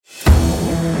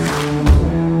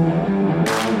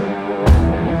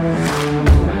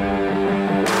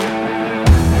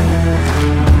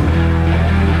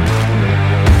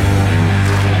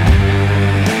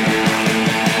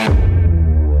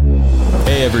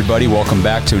everybody. Welcome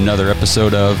back to another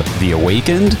episode of The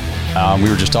Awakened. We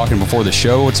were just talking before the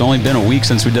show. It's only been a week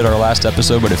since we did our last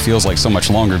episode, but it feels like so much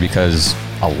longer because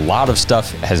a lot of stuff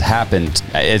has happened.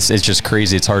 It's just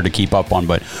crazy. It's hard to keep up on,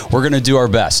 but we're going to do our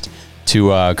best to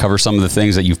cover some of the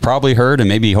things that you've probably heard and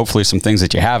maybe hopefully some things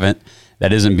that you haven't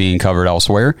that isn't being covered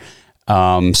elsewhere.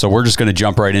 So we're just going to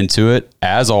jump right into it.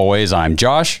 As always, I'm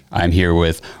Josh. I'm here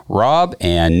with Rob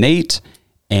and Nate.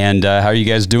 And how are you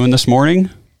guys doing this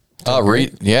morning?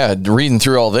 Reading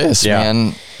through all this,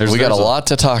 man. We got a lot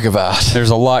to talk about. There's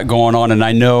a lot going on, and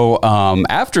I know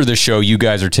after the show, you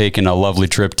guys are taking a lovely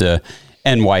trip to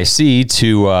NYC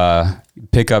to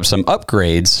pick up some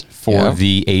upgrades for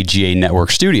the AGA Network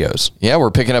studios. Yeah,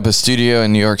 we're picking up a studio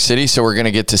in New York City, so we're going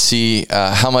to get to see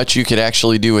how much you could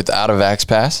actually do without a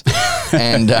VaxPass,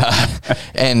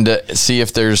 and see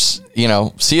if there's,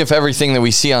 see if everything that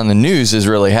we see on the news is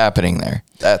really happening there.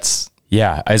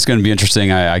 Yeah, it's going to be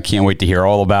interesting. I can't wait to hear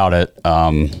all about it.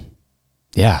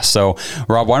 So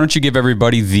Rob, why don't you give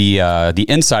everybody the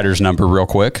insider's number real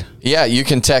quick? Yeah, you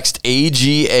can text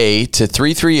AGA to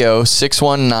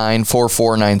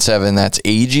 330-619-4497. That's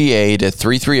AGA to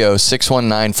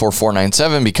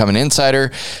 330-619-4497. Become an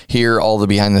insider, hear all the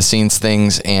behind the scenes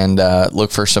things, and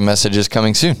look for some messages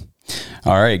coming soon.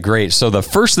 All right, great. So the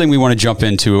first thing we want to jump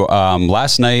into,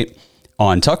 last night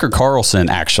on Tucker Carlson,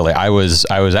 actually, I was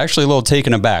actually a little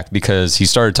taken aback because he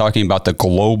started talking about the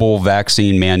global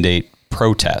vaccine mandate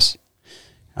protests.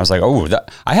 I was like,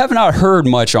 I have not heard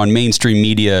much on mainstream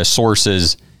media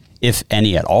sources, if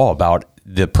any at all, about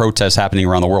the protests happening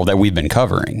around the world that we've been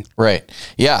covering. Right.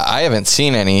 Yeah, I haven't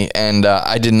seen any, and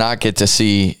I did not get to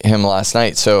see him last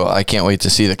night, so I can't wait to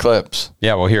see the clips.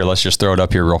 Yeah, well, here, let's just throw it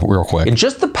up here real quick. In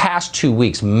just the past 2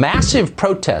 weeks, massive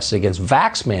protests against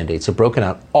vax mandates have broken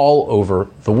out all over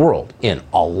the world in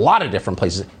a lot of different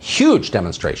places. Huge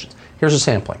demonstrations. Here's a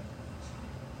sampling.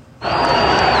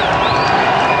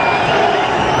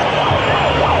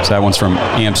 So that one's from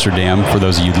Amsterdam, for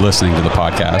those of you listening to the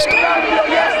podcast.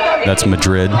 That's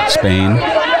Madrid, Spain.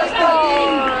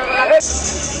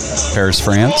 Paris,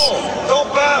 France.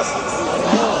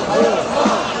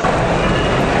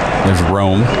 There's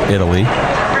Rome, Italy.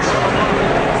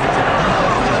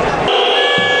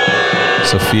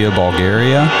 Sofia,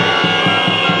 Bulgaria.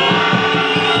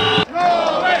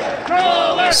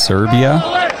 Serbia.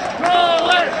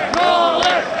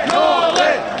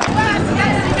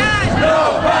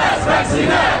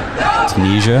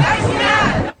 Tunisia.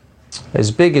 As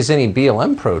big as any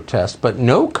BLM protest, but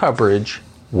no coverage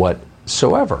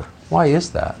whatsoever. Why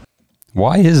is that?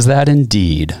 Why is that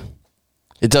indeed?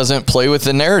 It doesn't play with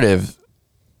the narrative.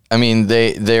 I mean,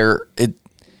 they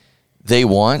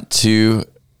want to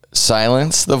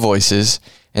silence the voices,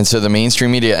 and so the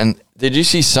mainstream media. And did you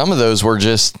see some of those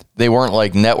they weren't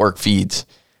like network feeds?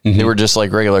 Mm-hmm. They were just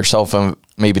like regular cell phone,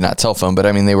 maybe not cell phone, but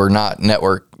I mean, they were not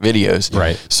network videos.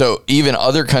 Right. So even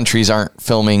other countries aren't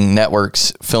filming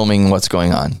networks, filming what's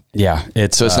going on. Yeah.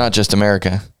 It's not just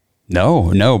America.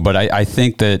 No, but I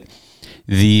think that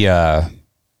the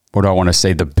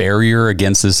barrier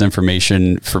against this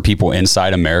information for people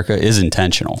inside America is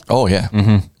intentional. Oh, yeah.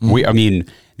 Mm-hmm.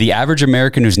 The average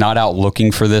American who's not out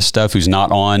looking for this stuff, who's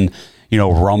not on,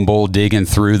 Rumble, digging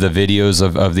through the videos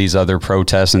of these other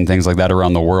protests and things like that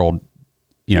around the world,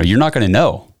 you're not going to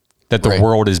know that the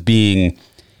world is being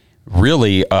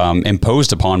really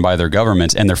imposed upon by their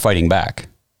governments, and they're fighting back.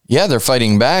 Yeah, they're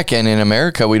fighting back. And in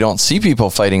America, we don't see people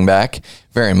fighting back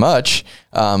very much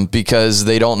because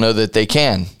they don't know that they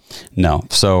can. No.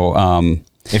 So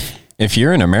if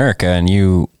you're in America and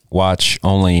you watch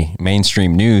only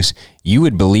mainstream news, you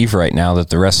would believe right now that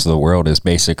the rest of the world is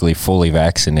basically fully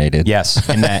vaccinated. Yes.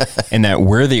 and that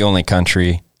we're the only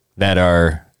country that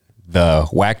are the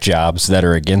whack jobs that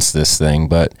are against this thing.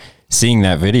 But seeing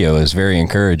that video is very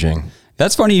encouraging.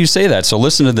 That's funny you say that. So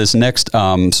listen to this next.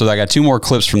 So I got two more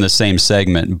clips from the same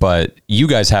segment, but you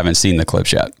guys haven't seen the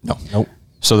clips yet. No. Nope.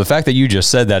 So the fact that you just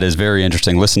said that is very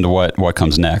interesting. Listen to what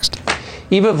comes next.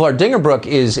 Eva Vlaardingerbroek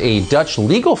is a Dutch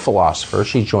legal philosopher.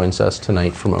 She joins us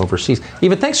tonight from overseas.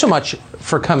 Eva, thanks so much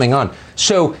for coming on.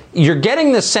 So you're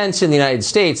getting the sense in the United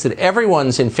States that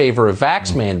everyone's in favor of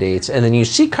vax mandates, and then you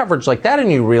see coverage like that and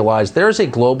you realize there's a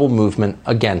global movement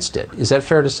against it. Is that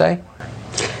fair to say?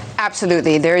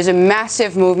 Absolutely. There is a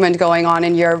massive movement going on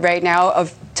in Europe right now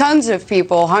of tons of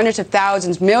people, hundreds of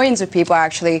thousands, millions of people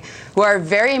actually, who are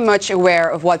very much aware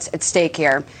of what's at stake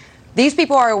here. These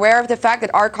people are aware of the fact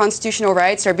that our constitutional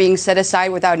rights are being set aside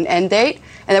without an end date,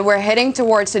 and that we're heading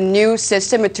towards a new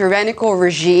system, a tyrannical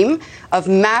regime of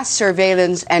mass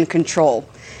surveillance and control.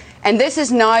 And this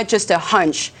is not just a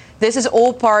hunch. This is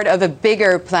all part of a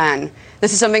bigger plan.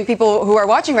 This is something people who are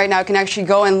watching right now can actually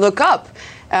go and look up.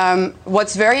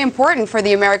 What's very important for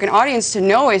the American audience to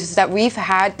know is that we've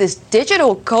had this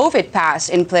digital COVID pass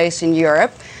in place in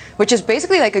Europe, which is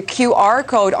basically like a QR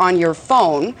code on your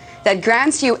phone that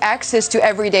grants you access to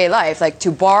everyday life, like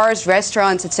to bars,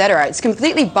 restaurants, etc. It's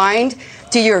completely bind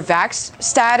to your vax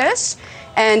status.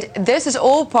 And this is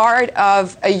all part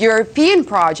of a European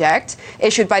project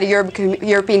issued by the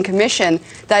European Commission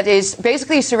that is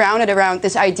basically surrounded around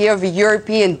this idea of a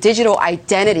European digital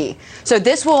identity. So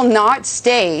this will not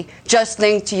stay just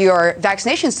linked to your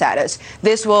vaccination status.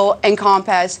 This will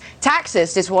encompass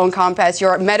taxes. This will encompass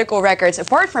your medical records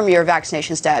apart from your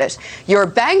vaccination status, your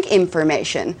bank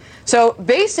information. So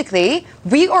basically,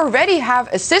 we already have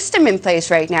a system in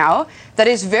place right now that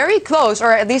is very close,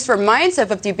 or at least reminds us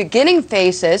of the beginning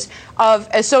phases of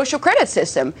a social credit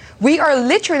system. We are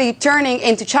literally turning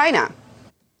into China.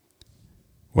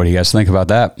 What do you guys think about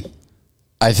that?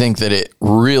 I think that it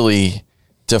really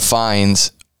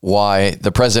defines why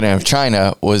the president of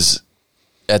China was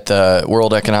at the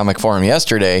World Economic Forum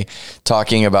yesterday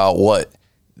talking about what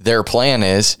their plan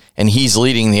is, and he's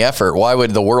leading the effort. Why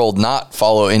would the world not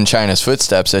follow in China's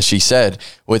footsteps, as she said,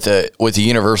 with a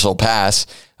universal pass,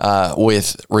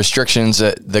 with restrictions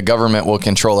that the government will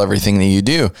control everything that you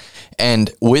do?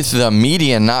 And with the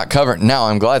media not covering, now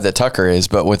I'm glad that Tucker is,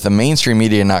 but with the mainstream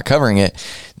media not covering it,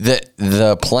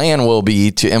 the plan will be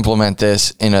to implement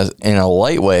this in a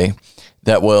light way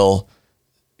that will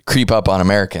creep up on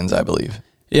Americans, I believe.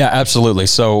 Yeah, absolutely.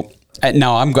 So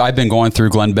now I've been going through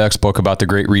Glenn Beck's book about the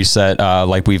Great Reset.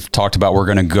 Like we've talked about, we're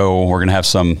going to have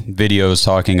some videos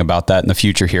talking about that in the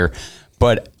future here.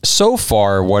 But so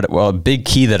far, a big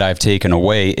key that I've taken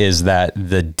away is that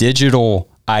the digital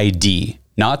ID,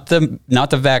 not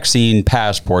the vaccine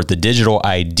passport, the digital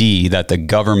ID that the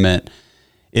government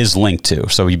is linked to.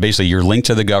 So you're linked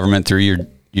to the government through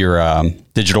your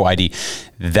digital ID.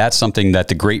 That's something that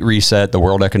the Great Reset, the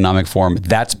World Economic Forum,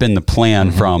 that's been the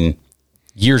plan from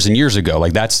years and years ago.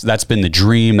 Like that's been the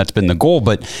dream, that's been the goal,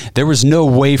 but there was no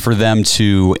way for them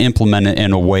to implement it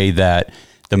in a way that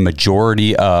the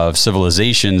majority of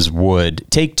civilizations would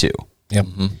take to. Yep.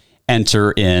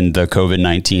 Enter in the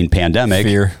COVID-19 pandemic.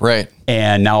 Fear. Right.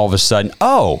 And now all of a sudden,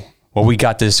 we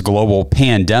got this global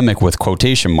pandemic with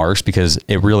quotation marks because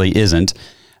it really isn't.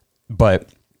 But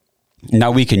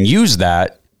now we can use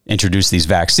that, introduce these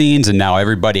vaccines, and now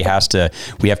everybody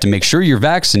we have to make sure you're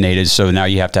vaccinated. So now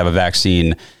you have to have a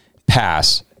vaccine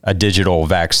pass, a digital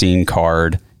vaccine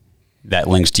card that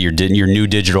links to your new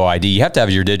digital ID. You have to have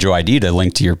your digital ID to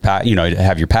link to your to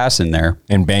have your pass in there.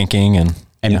 And banking and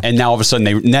now all of a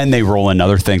sudden they roll in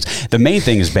other things. The main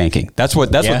thing is banking. That's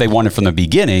what they wanted from the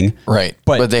beginning. Right.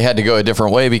 But they had to go a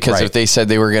different way because if they said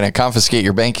they were going to confiscate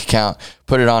your bank account,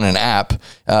 put it on an app,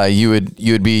 you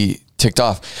would be ticked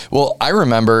off. Well, I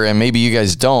remember, and maybe you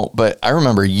guys don't, but I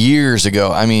remember years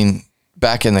ago, I mean,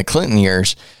 back in the Clinton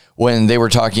years, when they were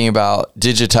talking about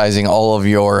digitizing all of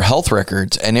your health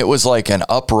records, and it was like an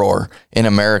uproar in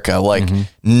America. Like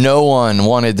no one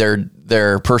wanted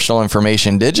their personal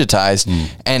information digitized.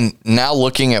 And now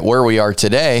looking at where we are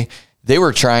today, they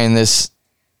were trying this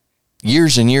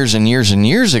years and years and years and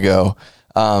years ago.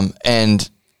 And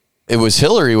it was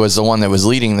Hillary was the one that was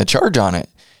leading the charge on it.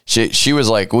 She was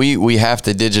like, we have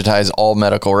to digitize all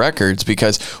medical records,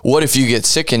 because what if you get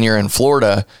sick and you're in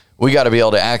Florida? We got to be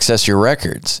able to access your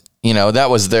records. That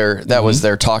was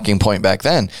their talking point back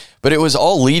then. But it was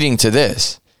all leading to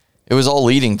this.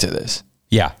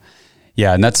 Yeah.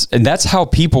 Yeah. And that's how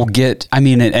people get,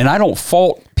 and I don't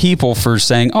fault people for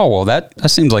saying, oh, well, that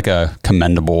seems like a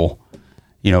commendable,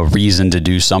 reason to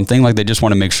do something. Like they just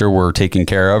want to make sure we're taken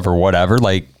care of or whatever.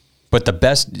 Like, but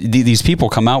these people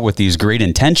come out with these great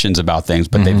intentions about things,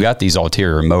 but they've got these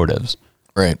ulterior motives.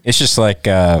 Right. It's just like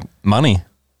money.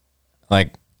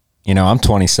 Like, I'm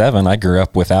 27. I grew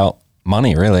up without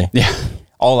money, really. Yeah.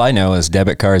 All I know is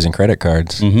debit cards and credit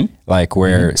cards. Like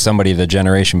where somebody, the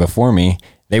generation before me,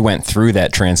 they went through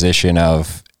that transition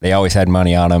of they always had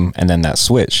money on them, and then that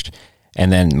switched.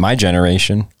 And then my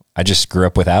generation, I just grew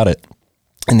up without it.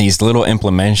 And these little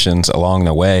implementations along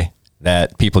the way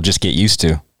that people just get used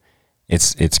to.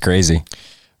 It's crazy.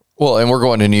 Well, and we're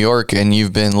going to New York, and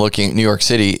you've been looking New York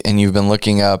City, and you've been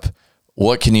looking up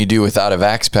what can you do without a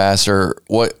Vax Pass, or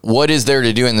what is there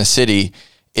to do in the city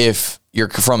if you're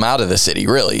from out of the city,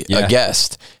 really, a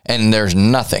guest, and there's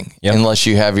nothing unless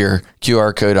you have your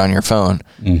QR code on your phone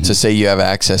to say you have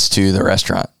access to the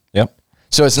restaurant. Yep.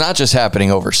 So it's not just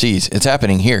happening overseas; it's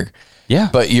happening here. Yeah.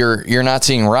 But you're not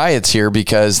seeing riots here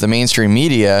because the mainstream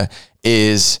media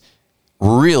is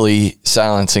really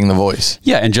silencing the voice.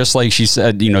 Yeah, and just like she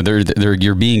said,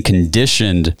 you're being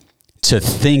conditioned to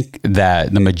think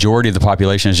that the majority of the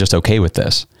population is just okay with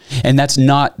this. And that's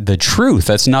not the truth.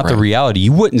 That's not the reality.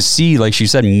 You wouldn't see, like she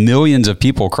said, millions of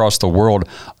people across the world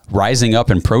rising up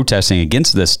and protesting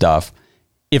against this stuff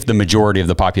if the majority of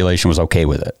the population was okay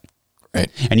with it. Right.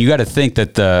 And you got to think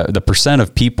that the percent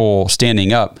of people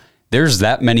standing up, there's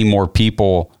that many more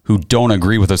people who don't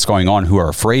agree with what's going on who are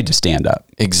afraid to stand up.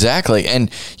 Exactly. And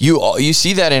you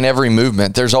see that in every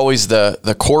movement. There's always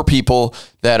the core people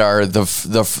that are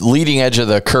the leading edge of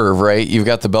the curve, right? You've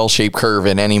got the bell-shaped curve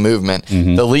in any movement.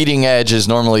 Mm-hmm. The leading edge is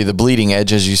normally the bleeding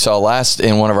edge, as you saw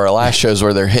in one of our last shows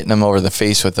where they're hitting them over the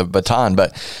face with a baton.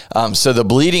 But so the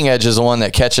bleeding edge is the one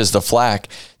that catches the flack.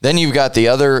 Then you've got the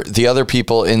other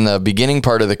people in the beginning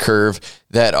part of the curve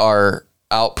that are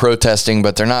out protesting,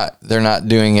 but they're not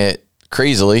doing it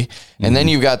crazily. And then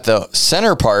you've got the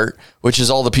center part, which is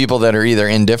all the people that are either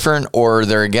indifferent or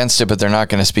they're against it, but they're not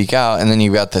going to speak out. And then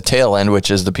you've got the tail end, which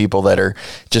is the people that are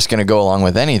just going to go along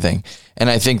with anything. And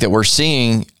I think that we're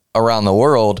seeing around the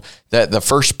world that the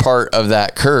first part of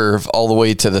that curve all the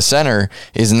way to the center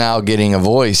is now getting a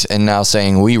voice and now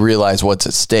saying, we realize what's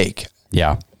at stake.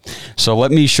 Yeah. So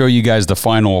let me show you guys the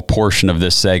final portion of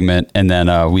this segment, and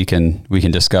then we can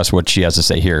discuss what she has to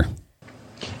say here.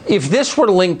 If this were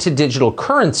linked to digital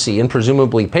currency and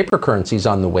presumably paper currencies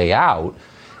on the way out,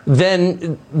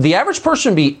 then the average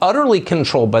person would be utterly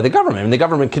controlled by the government. And the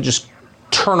government could just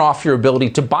turn off your ability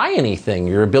to buy anything,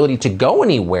 your ability to go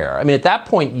anywhere. I mean, at that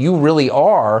point, you really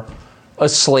are a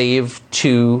slave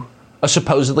to a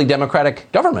supposedly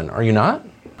democratic government, are you not?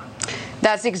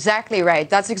 That's exactly right.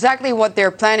 That's exactly what they're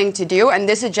planning to do. And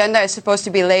this agenda is supposed to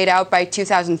be laid out by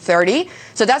 2030.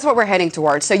 So that's what we're heading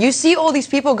towards. So you see all these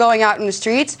people going out in the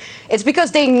streets. It's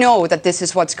because they know that this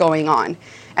is what's going on.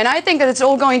 And I think that it's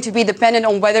all going to be dependent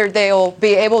on whether they'll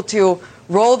be able to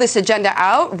roll this agenda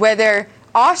out, whether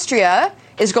Austria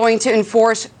is going to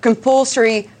enforce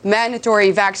compulsory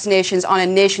mandatory vaccinations on a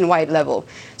nationwide level.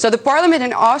 So the parliament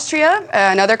in Austria,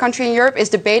 another country in Europe, is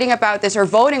debating about this, or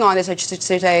voting on this, I should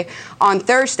say, on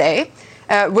Thursday,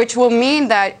 which will mean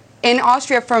that in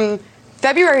Austria from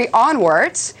February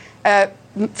onwards,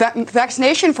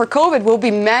 vaccination for COVID will be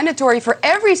mandatory for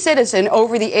every citizen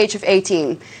over the age of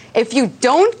 18. If you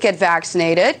don't get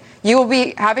vaccinated, you will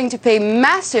be having to pay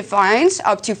massive fines,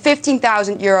 up to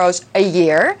 15,000 euros a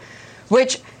year,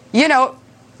 which,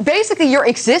 basically your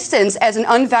existence as an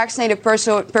unvaccinated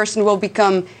person will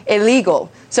become illegal.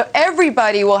 So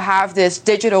everybody will have this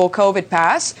digital COVID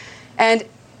pass. And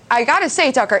I gotta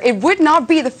say, Tucker, it would not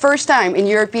be the first time in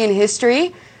European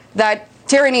history that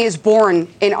tyranny is born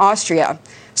in Austria.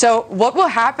 So what will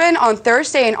happen on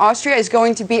Thursday in Austria is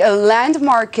going to be a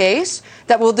landmark case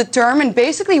that will determine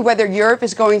basically whether Europe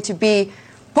is going to be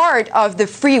part of the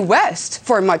free West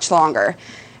for much longer.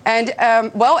 And,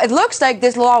 it looks like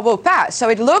this law will pass. So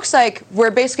it looks like we're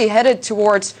basically headed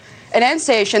towards an end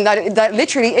station that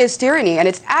literally is tyranny. And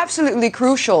it's absolutely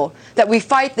crucial that we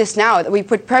fight this now, that we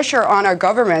put pressure on our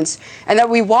governments, and that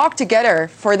we walk together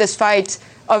for this fight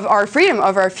of our freedom,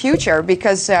 of our future.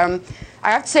 Because I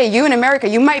have to say, you in America,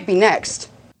 you might be next.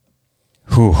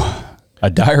 Whew. A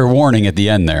dire warning at the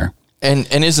end there. And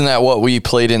isn't that what we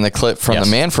played in the clip from the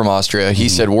man from Austria? He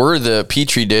said, we're the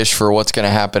petri dish for what's going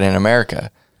to happen in America.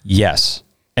 Yes.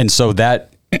 And so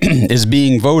that is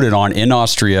being voted on in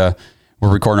Austria.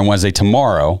 We're recording Wednesday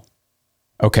tomorrow.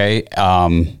 Okay.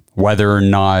 Whether or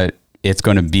not it's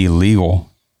going to be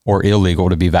legal or illegal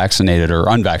to be vaccinated or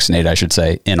unvaccinated, I should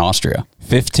say, in Austria.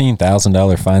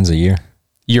 $15,000 fines a year.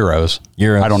 Euros.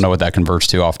 I don't know what that converts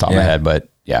to off the top of my head, but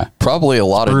yeah. Probably a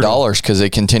lot of dollars because they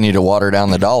continue to water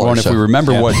down the dollar. Well, and if we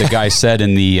remember what the guy said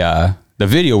in the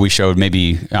video we showed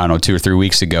maybe, 2 or 3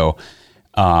 weeks ago,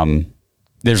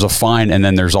 there's a fine, and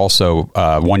then there's also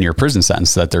 1 year prison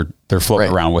sentence that they're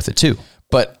floating around with it too.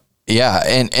 But yeah,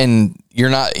 and you're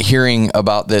not hearing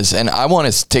about this. And I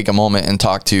want to take a moment and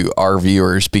talk to our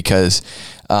viewers because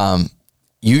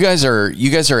you guys are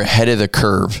ahead of the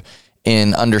curve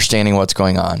in understanding what's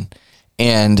going on,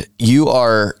 and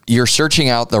you're searching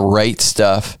out the right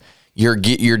stuff. You're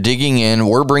digging in.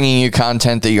 We're bringing you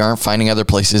content that you aren't finding other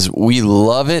places. We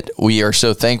love it. We are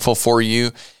so thankful for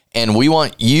you. And we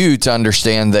want you to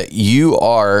understand that you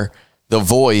are the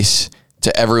voice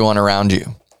to everyone around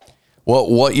you.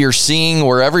 What you're seeing,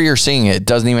 wherever you're seeing it,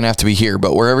 doesn't even have to be here,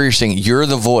 but wherever you're seeing it, you're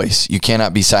the voice. You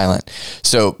cannot be silent.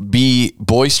 So be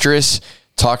boisterous,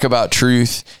 talk about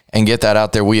truth, and get that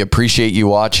out there. We appreciate you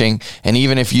watching. And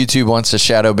even if YouTube wants to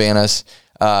shadow ban us,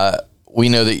 we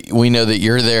know that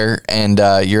you're there and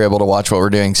you're able to watch what we're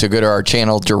doing. So go to our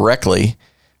channel directly.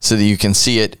 so that you can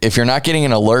see it. If you're not getting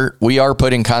an alert, we are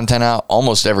putting content out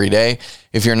almost every day.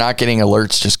 If you're not getting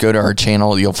alerts, just go to our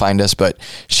channel. You'll find us, but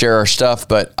share our stuff.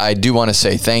 But I do want to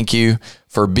say thank you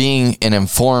for being an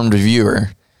informed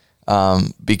viewer,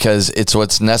 because it's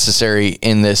what's necessary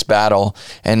in this battle,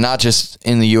 and not just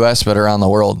in the U.S., but around the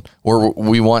world, where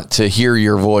we want to hear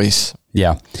your voice.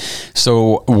 Yeah.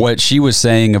 So what she was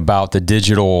saying about the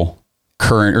digital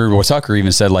current, or what Tucker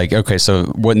even said, like, okay,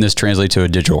 so wouldn't this translate to a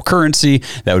digital currency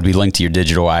that would be linked to your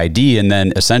digital ID, and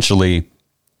then essentially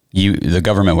the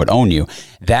government would own you?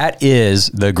 That is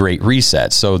the Great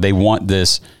Reset. So they want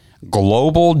this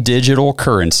global digital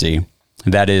currency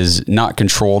that is not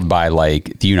controlled by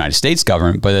like the United States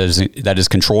government, but that is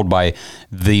controlled by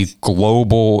the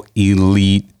global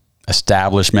elite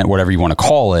establishment, whatever you want to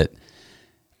call it.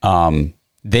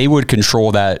 They would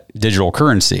control that digital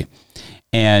currency.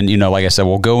 And, you know, like I said,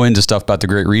 we'll go into stuff about the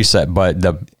Great Reset, but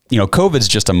COVID's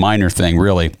just a minor thing,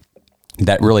 really,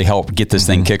 that really helped get this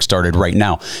thing kickstarted right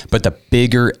now. But the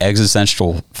bigger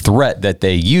existential threat that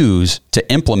they use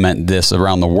to implement this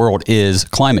around the world is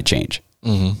climate change.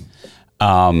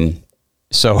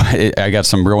 So I got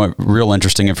some real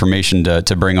interesting information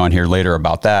to bring on here later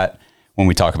about that when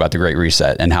we talk about the Great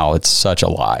Reset and how it's such a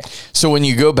lie. So when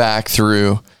you go back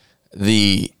through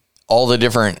all the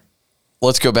different,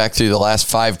 let's go back through the last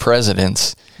 5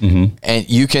 presidents, and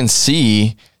you can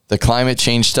see the climate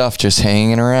change stuff just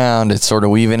hanging around. It's sort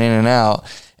of weaving in and out,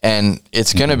 and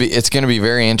it's going to be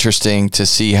very interesting to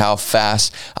see how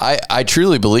fast. I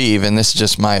truly believe, and this is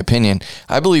just my opinion,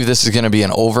 I believe this is going to be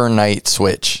an overnight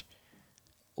switch.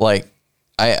 Like,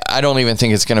 I don't even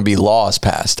think it's going to be laws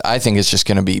passed. I think it's just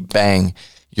going to be bang,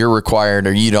 you're required,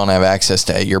 or you don't have access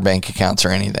to your bank accounts or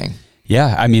anything.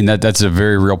 Yeah, I mean, that's a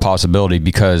very real possibility,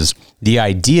 because the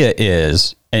idea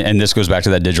is, and this goes back to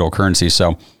that digital currency.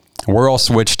 So we're all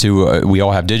switched to, we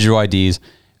all have digital IDs.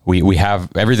 We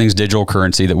have, everything's digital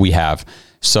currency that we have.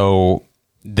 So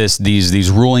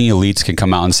these ruling elites can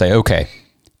come out and say, okay,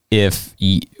 if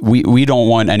we don't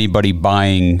want anybody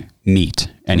buying meat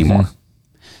anymore.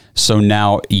 So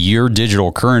now your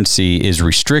digital currency is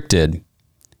restricted.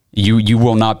 You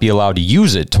will not be allowed to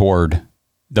use it toward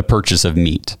the purchase of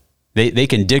meat. They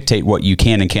can dictate what you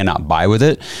can and cannot buy with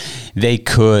it. They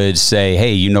could say,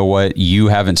 hey, you know what? You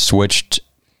haven't switched.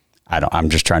 I'm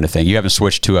just trying to think. You haven't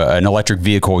switched to an electric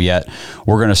vehicle yet.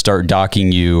 We're going to start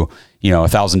docking you,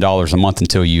 $1,000 a month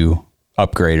until you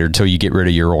upgrade or until you get rid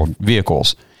of your old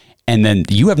vehicles. And then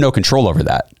you have no control over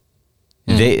that.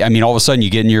 All of a sudden you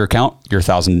get in your account, your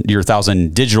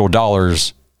 $1,000 digital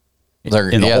dollars.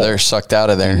 They're sucked out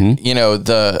of there.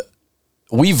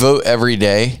 We vote every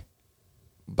day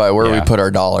by where we put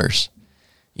our dollars.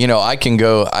 I can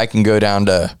go down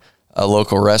to a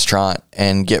local restaurant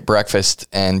and get breakfast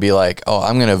and be like, oh,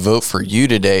 I'm going to vote for you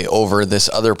today over this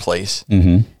other place.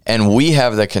 And we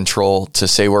have the control to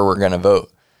say where we're going to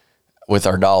vote with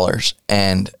our dollars.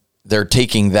 And they're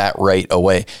taking that right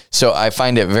away. So I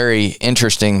find it very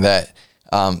interesting that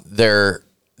the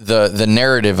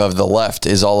narrative of the left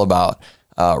is all about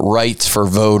rights for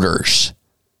voters,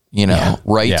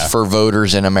 for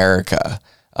voters in America.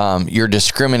 You're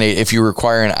discriminating. If you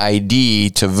require an ID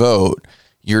to vote,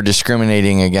 you're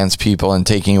discriminating against people and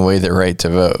taking away their right to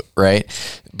vote, right?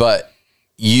 But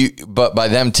by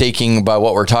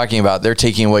what we're talking about, they're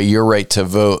taking away your right to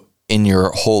vote in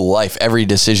your whole life. Every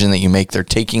decision that you make, they're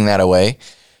taking that away.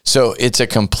 So it's a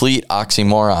complete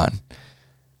oxymoron.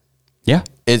 Yeah.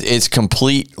 It's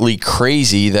completely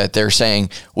crazy that they're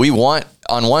saying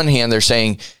on one hand, they're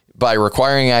saying by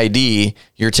requiring ID,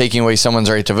 you're taking away someone's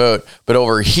right to vote. But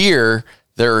over here,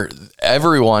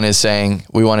 everyone is saying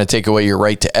we want to take away your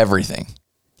right to everything.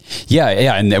 Yeah.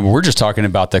 And we're just talking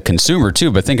about the consumer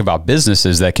too, but think about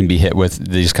businesses that can be hit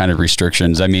with these kind of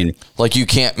restrictions. I mean, like you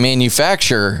can't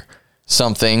manufacture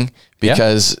something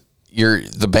because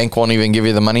the bank won't even give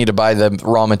you the money to buy the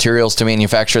raw materials to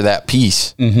manufacture that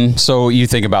piece. So you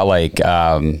think about like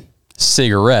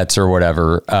cigarettes or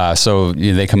whatever. So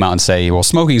they come out and say, well,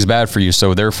 smoking is bad for you.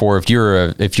 So therefore, if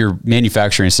you're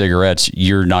manufacturing cigarettes,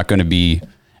 you're not going to be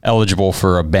eligible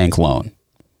for a bank loan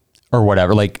or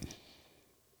whatever. Like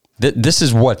this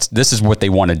is what they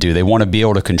want to do. They want to be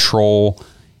able to control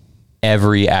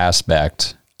every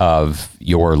aspect of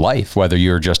your life, whether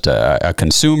you're just a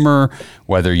consumer,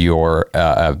 whether you're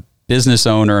a business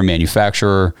owner, a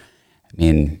manufacturer. I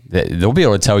mean, they'll be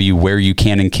able to tell you where you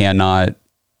can and cannot,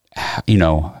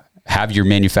 have your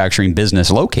manufacturing business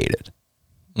located.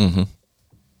 You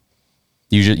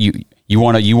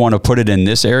want to put it in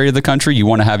this area of the country. You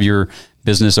want to have your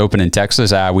business open in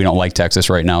Texas. We don't like Texas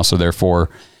right now, so therefore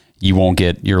you won't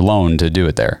get your loan to do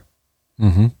it there.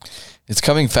 It's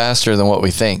coming faster than what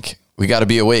we think. We got to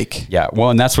be awake. Yeah. Well,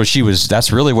 and that's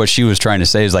really what she was trying to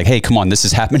say is like, hey, come on, this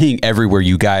is happening everywhere.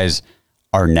 You guys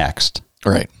are next.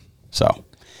 Right. So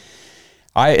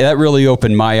that really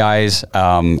opened my eyes.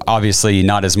 Obviously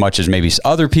not as much as maybe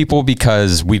other people,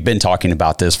 because we've been talking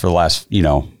about this for the last,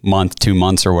 month, 2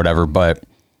 months or whatever, but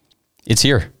it's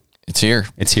here. It's here.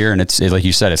 It's here. And it's like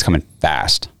you said, it's coming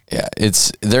fast. Yeah.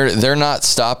 They're not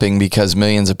stopping because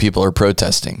millions of people are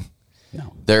protesting.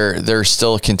 No. They're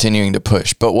still continuing to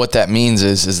push. But what that means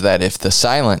is that if the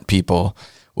silent people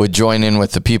would join in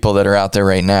with the people that are out there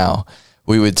right now,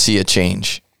 we would see a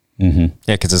change. Mm-hmm.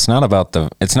 Yeah, because it's not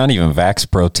even vax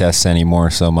protests anymore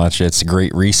so much. It's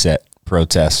Great Reset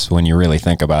protests when you really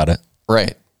think about it.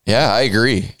 Right. Yeah, I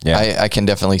agree. Yeah. I can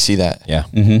definitely see that. Yeah.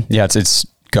 Mm-hmm. Yeah, it's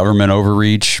government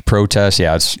overreach, protests.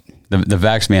 Yeah, it's the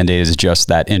vax mandate is just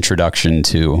that introduction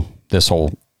to this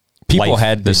whole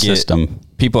system.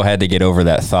 People had to get over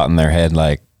that thought in their head,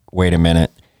 like, wait a minute,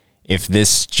 if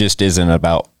this just isn't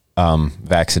about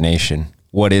vaccination,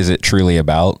 what is it truly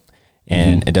about?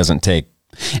 And it doesn't take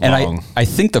long. And I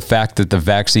think the fact that the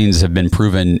vaccines have been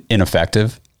proven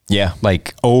ineffective,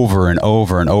 like over and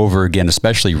over and over again,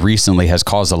 especially recently, has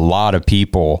caused a lot of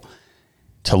people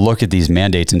to look at these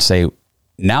mandates and say,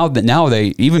 now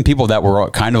even people that were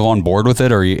kind of on board with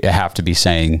it, or you have to be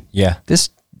saying, this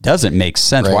doesn't make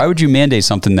sense. Right. Why would you mandate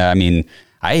something that,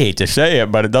 I hate to say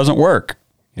it, but it doesn't work.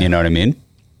 You know what I mean?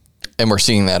 And we're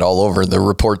seeing that all over. The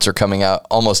reports are coming out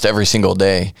almost every single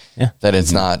day that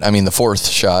it's not. The fourth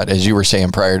shot, as you were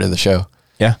saying prior to the show.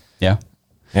 Yeah.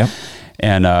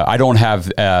 And I don't have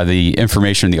the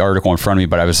information in the article in front of me,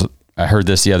 but I heard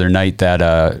this the other night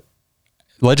that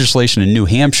legislation in New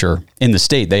Hampshire, in the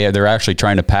state, they're actually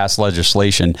trying to pass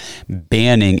legislation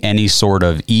banning any sort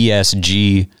of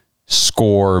ESG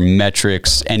score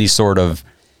metrics, any sort of,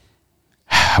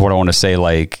 what I want to say,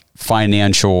 like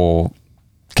financial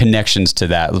connections to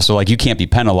that. So like you can't be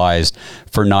penalized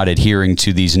for not adhering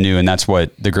to these new, and that's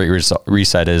what the Great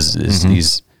Reset is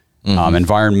these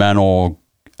environmental,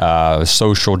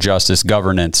 social justice,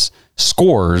 governance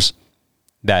scores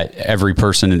that every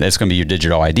person, it's going to be your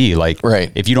digital ID. Like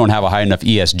if you don't have a high enough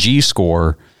ESG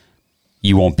score,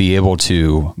 you won't be able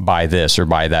to buy this or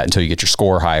buy that until you get your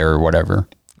score higher or whatever.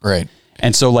 Right.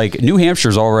 And so like New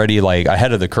Hampshire's already like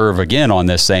ahead of the curve again on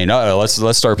this, saying,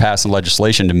 let's start passing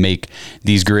legislation to make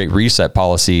these Great Reset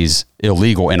policies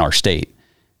illegal in our state.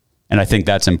 And I think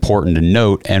that's important to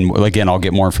note. And again, I'll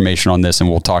get more information on this and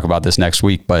we'll talk about this next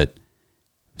week, but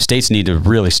states need to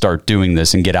really start doing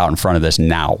this and get out in front of this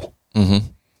now. Mm-hmm.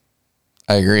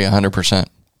 I agree 100%.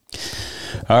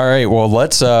 All right. Well,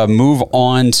 let's move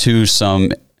on to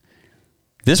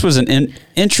this was an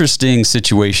interesting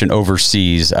situation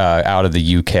overseas, out of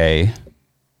the UK.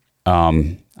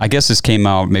 I guess this came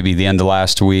out maybe the end of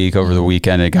last week, over the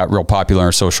weekend. It got real popular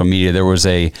on social media. There was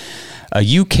a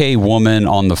UK woman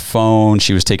on the phone.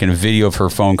 She was taking a video of her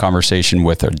phone conversation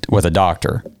with a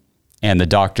doctor, and the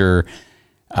doctor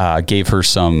gave her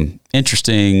some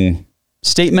interesting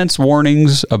statements,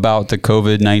 warnings about the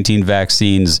COVID-19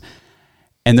 vaccines.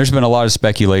 And there's been a lot of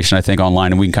speculation, I think,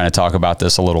 online, and we can kind of talk about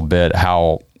this a little bit.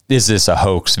 How is this a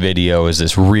hoax video? Is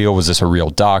this real? Was this a real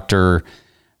doctor?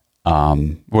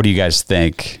 What do you guys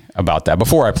think about that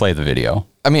before I play the video?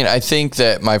 I think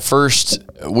that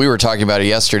we were talking about it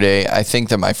yesterday. I think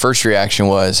that my first reaction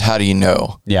was, how do you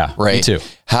know? Yeah, right. Me too.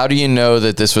 How do you know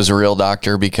that this was a real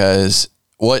doctor? Because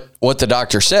what the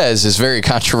doctor says is very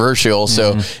controversial.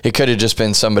 So it could have just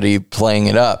been somebody playing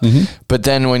it up. But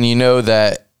then when you know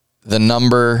that the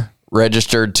number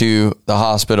registered to the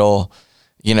hospital,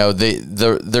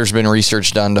 there's been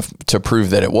research done to prove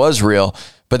that it was real.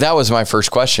 But that was my first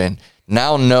question.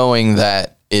 Now knowing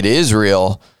that it is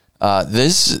real,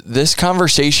 this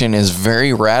conversation is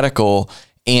very radical.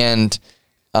 And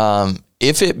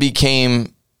if it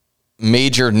became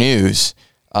major news,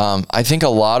 I think a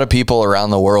lot of people around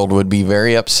the world would be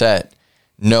very upset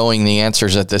knowing the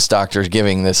answers that this doctor is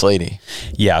giving this lady.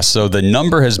 Yeah, so the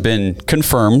number has been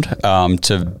confirmed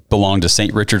to belong to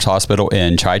St. Richard's Hospital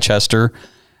in Chichester,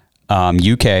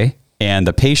 UK. And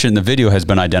the patient in the video has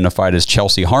been identified as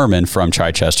Chelsea Harmon from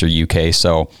Chichester, UK.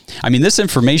 So, this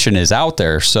information is out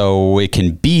there, so it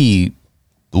can be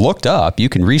looked up. You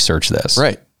can research this.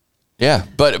 Right. Yeah.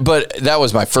 But that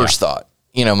was my first thought.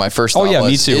 My first thought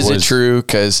was, me too. Is it true?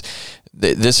 Because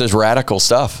this is radical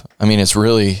stuff. It's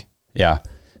really... Yeah.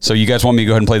 So you guys want me to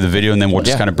go ahead and play the video, and then we'll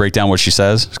just kind of break down what she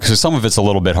says? Because some of it's a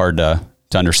little bit hard to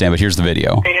understand, but here's the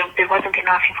video. There wasn't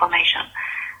enough information,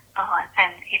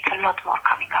 and it's a lot more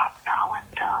coming up now,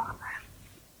 and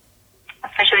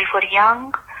especially for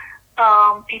young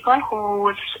people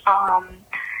whose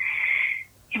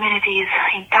immunity is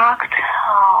intact.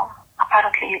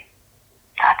 Apparently,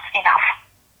 that's enough.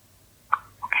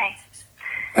 Okay.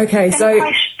 Okay, Any so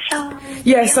questions?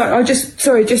 yeah, so just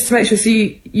to make sure. So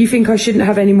you think I shouldn't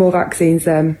have any more vaccines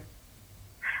then?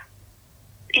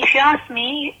 If you ask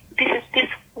me, this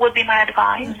would be my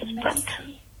advice. But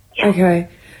yeah. Okay.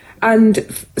 And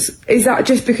is that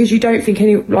just because you don't think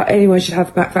anyone should have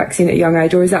a vaccine at a young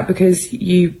age, or is that because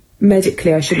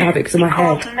medically I shouldn't have it because of my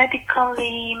head?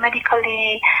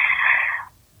 Medically,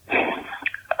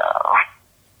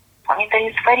 I mean, there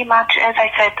is very much, as I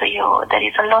said to you, there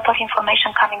is a lot of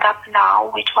information coming up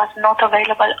now which was not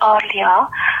available earlier,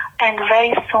 and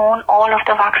very soon all of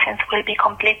the vaccines will be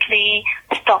completely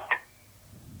stopped.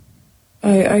 Oh,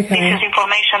 okay. This is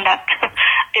information that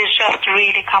is just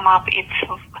really come up.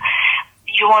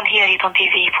 You won't hear it on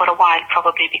TV for a while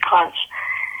probably because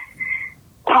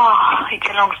it's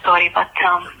a long story, but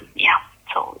yeah.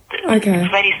 So Okay.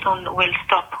 very soon we'll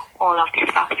stop all of these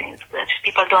vaccines, which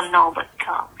people don't know, but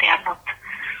they are not.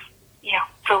 Yeah.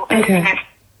 So Okay.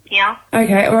 yeah.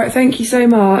 Okay, all right. Thank you so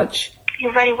much.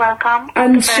 You're very welcome.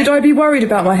 And Okay. should I be worried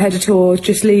about my head at all?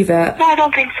 Just leave it. No, I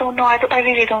don't think so. No, I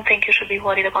really don't think you should be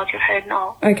worried about your head.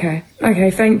 No. Okay.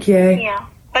 Okay. Thank you. Yeah.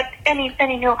 But any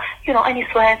any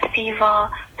sweat, fever,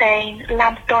 pain,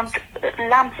 lumps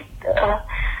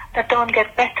that don't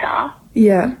get better.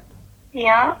 Yeah.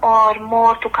 Yeah, or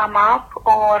more to come up,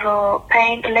 or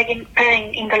pain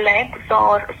in the legs,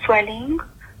 or swelling.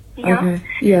 Yeah. Okay.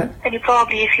 Yeah. And you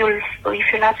probably, if you'll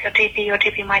ask your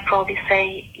GP might probably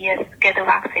say yes, get the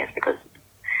vaccines, because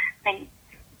I mean,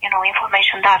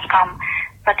 information does come,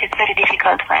 but it's very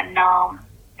difficult when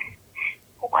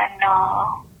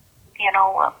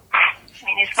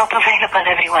it's not available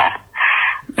everywhere.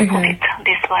 Put Okay. it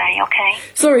this way, okay?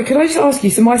 Sorry, could I just ask you?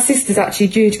 So my sister's actually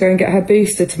due to go and get her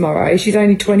booster tomorrow. She's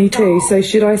only 22, so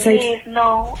should I say? Please,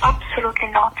 no, absolutely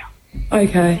not.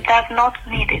 Okay. That's not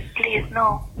needed. Please,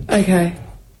 no. Okay.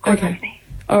 Goodness Okay. me.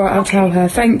 All right, I'll tell her.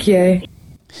 Thank you.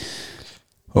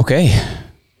 Okay.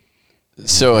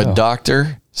 So a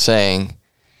doctor saying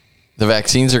the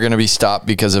vaccines are going to be stopped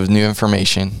because of new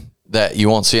information that you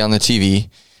won't see on the TV,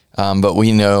 but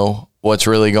we know what's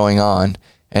really going on.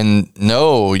 And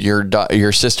no,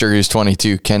 your sister who's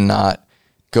 22 cannot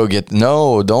go get.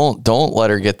 No, don't let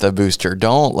her get the booster.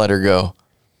 Don't let her go.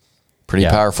 Pretty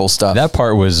powerful stuff. That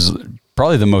part was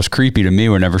probably the most creepy to me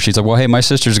whenever she's like, well, hey, my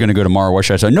sister's going to go tomorrow. What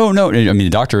should I say? No. I mean, the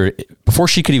doctor, before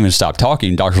she could even stop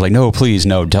talking, the doctor's like, no, please,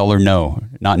 no, tell her no,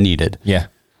 not needed. Yeah.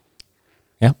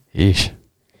 Yeah. Yeesh.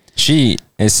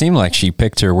 It seemed like she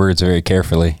picked her words very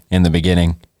carefully in the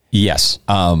beginning. Yes.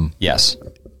 Yes.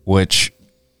 Which,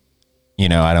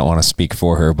 I don't want to speak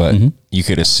for her, but you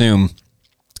could assume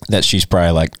that she's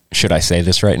probably like, should I say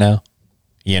this right now?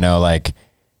 Like,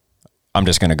 I'm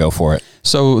just going to go for it.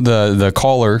 So the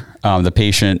caller, the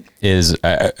patient is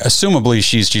assumably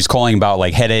she's calling about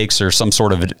like headaches or some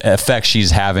sort of effect she's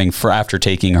having after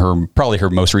taking probably her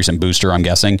most recent booster, I'm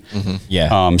guessing. Mm-hmm.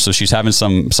 Yeah. So she's having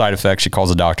some side effects. She calls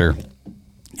the doctor,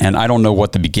 and I don't know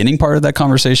what the beginning part of that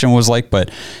conversation was like, but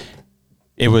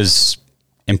it was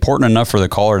important enough for the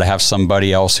caller to have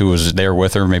somebody else who was there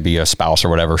with her, maybe a spouse or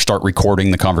whatever, start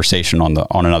recording the conversation on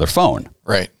another phone.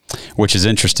 Right. Which is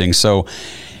interesting. So,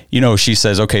 she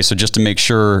says, okay, so just to make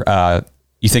sure,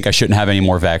 you think I shouldn't have any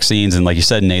more vaccines. And like you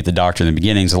said, Nate, the doctor in the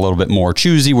beginning is a little bit more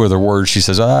choosy with her words. She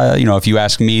says, if you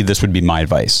ask me, this would be my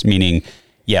advice. Meaning,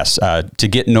 yes, to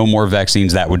get no more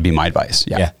vaccines, that would be my advice.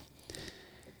 Yeah.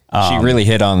 She really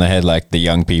hit on the head, like the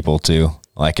young people too.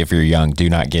 Like if you're young, do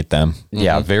not get them.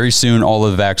 Yeah. Very soon, all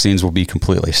of the vaccines will be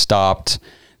completely stopped.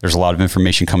 There's a lot of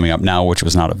information coming up now, which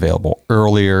was not available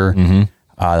earlier.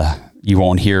 You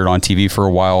won't hear it on TV for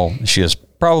a while. She is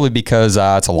probably because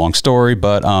it's a long story,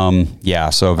 but yeah.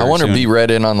 So I want to be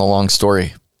read in on the long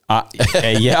story.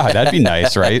 Yeah, that'd be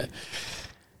nice, right?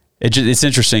 It's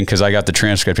interesting because I got the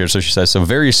transcript here. So she says, so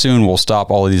very soon we'll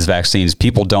stop all of these vaccines.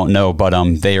 People don't know, but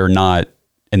they are not.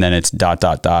 And then it's ...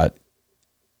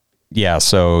 Yeah.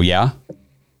 So yeah.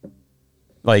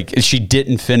 Like she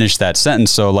didn't finish that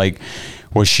sentence. So like,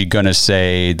 was she going to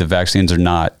say the vaccines are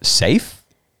not safe?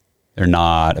 They're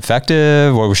not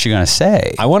effective? What was she going to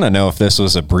say? I want to know if this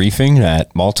was a briefing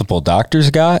that multiple doctors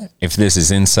got, if this is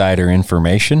insider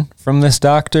information from this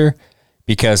doctor,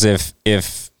 because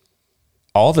if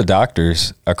all the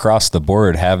doctors across the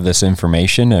board have this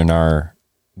information and are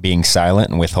being silent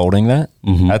and withholding that,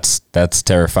 that's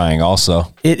terrifying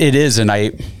also. It is. And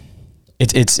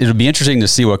it'll be interesting to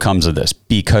see what comes of this,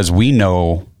 because we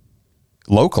know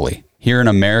locally here in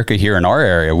America, here in our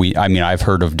area, I've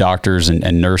heard of doctors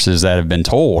and nurses that have been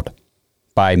told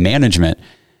by management,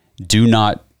 do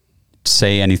not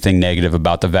say anything negative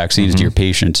about the vaccines to your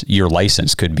patients, your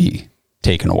license could be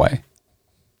taken away.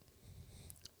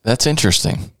 That's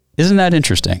interesting. Isn't that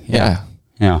interesting? Yeah.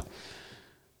 Yeah.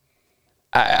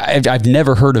 I've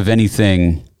never heard of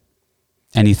anything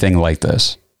like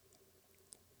this.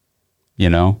 You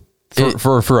know,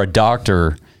 for a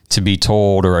doctor to be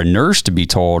told, or a nurse to be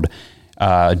told,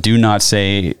 do not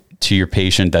say to your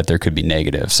patient that there could be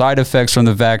negative side effects from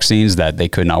the vaccines, that they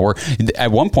could not work.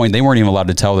 At one point, they weren't even allowed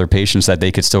to tell their patients that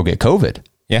they could still get COVID.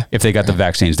 Yeah. If they got the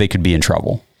vaccines, they could be in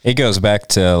trouble. It goes back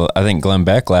to, I think Glenn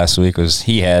Beck last week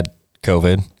he had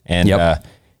COVID, and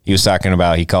he was talking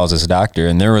about, he calls his doctor,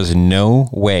 and there was no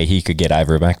way he could get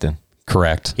ivermectin.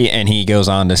 Correct. And he goes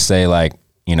on to say, like,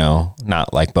 you know,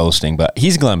 not like boasting, but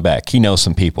he's Glenn Beck. He knows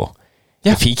some people.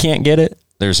 Yeah. If he can't get it,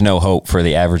 there's no hope for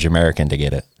the average American to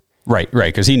get it. Right.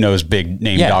 Because he knows big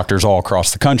name doctors all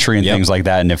across the country and things like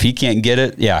that. And if he can't get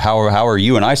it, how are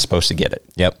you and I supposed to get it?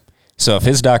 Yep. So if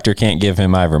his doctor can't give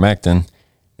him ivermectin,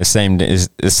 the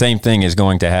same thing is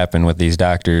going to happen with these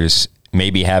doctors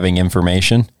maybe having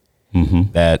information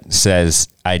that says,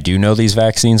 I do know these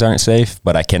vaccines aren't safe,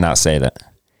 but I cannot say that.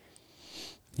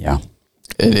 Yeah.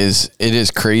 It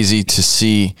is crazy to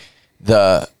see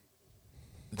the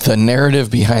narrative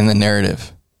behind the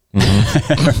narrative.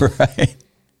 Right.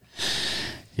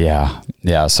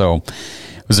 Yeah. So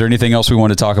was there anything else we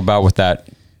want to talk about with that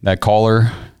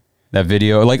caller, that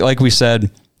video? Like we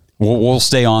said, we'll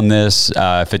stay on this.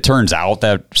 If it turns out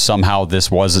that somehow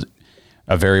this was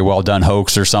a very well done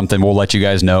hoax or something, we'll let you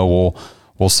guys know.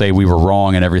 We'll say we were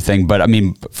wrong and everything. But I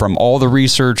mean, from all the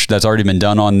research that's already been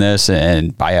done on this,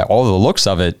 and by all the looks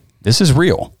of it, this is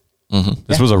real.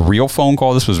 This was a real phone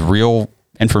call. This was real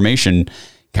information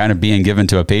kind of being given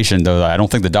to a patient, though I don't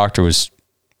think the doctor was,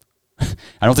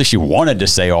 I don't think she wanted to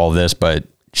say all this, but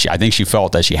I think she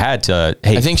felt that she had to.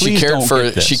 Hey, I think she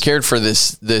cared for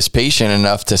this patient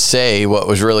enough to say what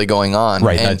was really going on.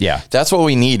 Right. And that's what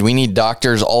we need. We need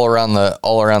doctors all around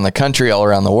the country, all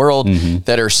around the world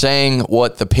that are saying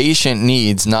what the patient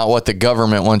needs, not what the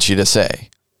government wants you to say.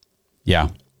 Yeah.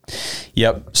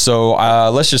 Yep. So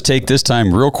let's just take this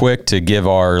time real quick to give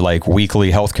our weekly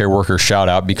healthcare worker shout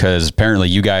out, because apparently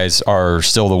you guys are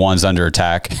still the ones under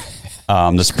attack.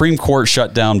 The Supreme Court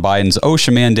shut down Biden's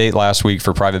OSHA mandate last week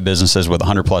for private businesses with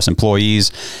 100 plus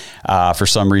employees. For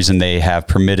some reason, they have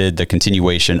permitted the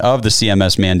continuation of the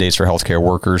CMS mandates for healthcare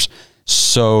workers.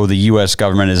 So the U.S.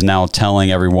 government is now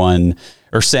telling everyone,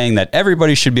 or saying that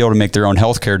everybody should be able to make their own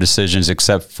healthcare decisions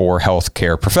except for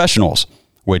healthcare professionals,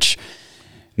 which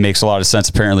makes a lot of sense.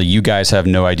 Apparently, you guys have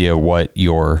no idea what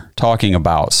you're talking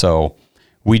about. So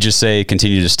we just say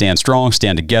continue to stand strong,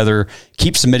 stand together,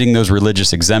 keep submitting those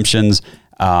religious exemptions.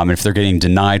 If they're getting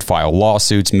denied, file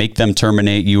lawsuits, make them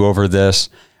terminate you over this.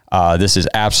 This is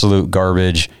absolute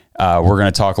garbage. We're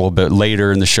going to talk a little bit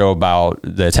later in the show about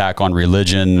the attack on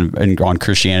religion and on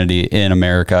Christianity in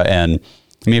America. And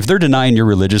I mean, if they're denying your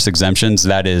religious exemptions,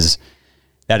 that is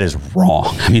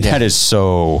wrong. I mean, that is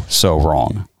so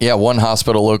wrong. Yeah. One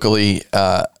hospital locally,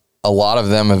 a lot of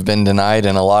them have been denied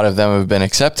and a lot of them have been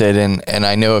accepted. And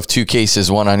I know of 2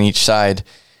 cases, one on each side.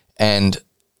 And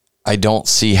I don't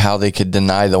see how they could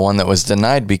deny the one that was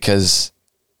denied, because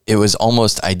it was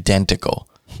almost identical.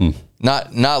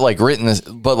 Not like written,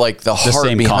 but like the heart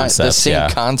same behind concept, the same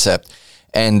concept.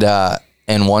 And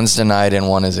one's denied and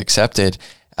one is accepted.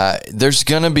 There's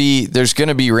going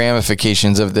to be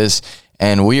ramifications of this,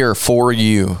 and we are for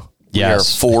you.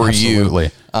 Yes, we are for absolutely.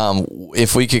 you.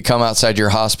 If we could come outside your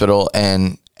hospital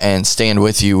and stand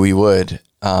with you, we would.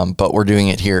 But we're doing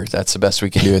it here. That's the best we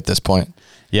can do at this point.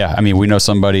 Yeah. I mean, we know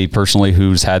somebody personally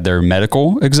who's had their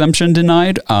medical exemption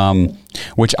denied,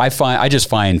 which I just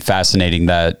find fascinating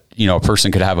that, a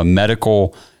person could have a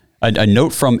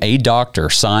note from a doctor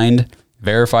signed,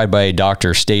 verified by a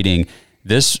doctor stating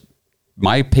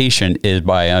my patient is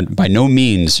by no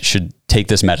means should take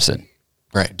this medicine.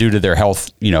 Right. Due to their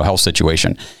health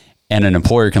situation. And an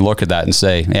employer can look at that and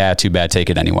say, yeah, too bad, take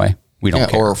it anyway. We don't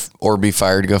care. Or be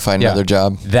fired, go find another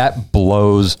job. That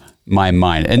blows my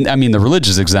mind. And I mean, the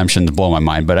religious exemptions blow my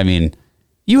mind, but I mean,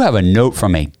 you have a note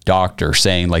from a doctor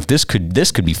saying this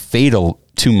could be fatal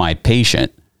to my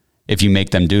patient if you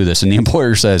make them do this. And the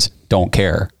employer says, don't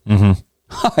care.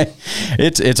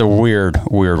 It's a weird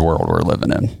world we're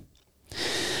living in.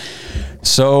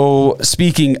 So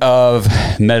speaking of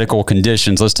medical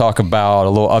conditions, let's talk about a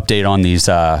little update on these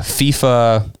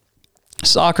FIFA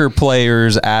soccer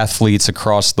players, athletes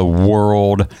across the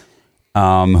world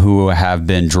who have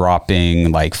been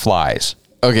dropping like flies.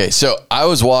 Okay, so I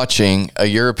was watching a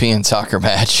European soccer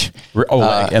match. Live,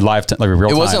 real time?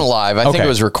 It wasn't live. I think it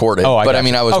was recorded.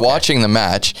 I was watching the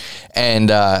match, and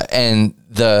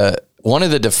the one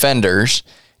of the defenders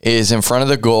is in front of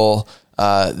the goal.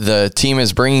 The team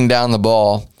is bringing down the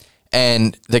ball,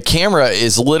 and the camera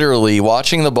is literally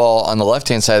watching the ball on the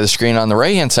left-hand side of the screen. On the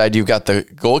right-hand side, you've got the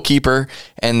goalkeeper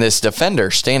and this defender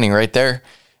standing right there.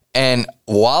 And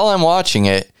while I'm watching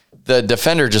it, the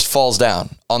defender just falls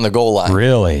down on the goal line.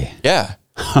 Really? Yeah.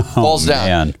 Falls down.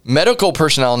 Man. Medical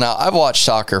personnel, now I've watched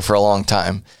soccer for a long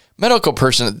time. Medical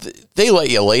person, they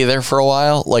let you lay there for a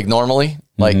while, like normally,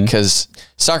 like, because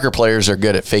soccer players are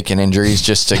good at faking injuries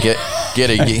just to get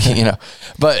a,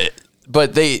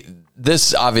 but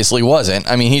this obviously wasn't.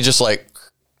 I mean, he just like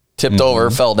tipped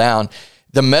over, fell down.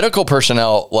 The medical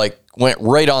personnel like went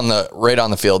right on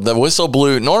the field. The whistle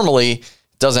blew. Normally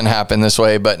doesn't happen this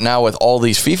way, but now with all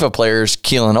these FIFA players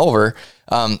keeling over,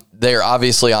 they're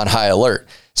obviously on high alert.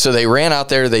 So they ran out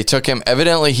there. They took him.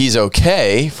 Evidently, he's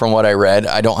okay from what I read.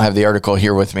 I don't have the article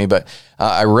here with me, but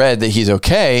I read that he's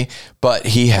okay, but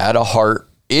he had a heart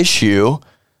issue.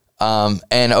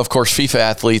 And, of course, FIFA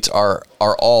athletes are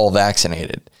all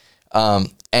vaccinated.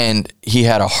 And he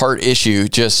had a heart issue,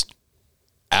 just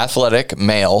athletic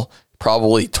male,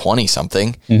 probably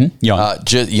 20-something. Young.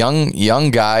 Just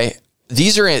young guy.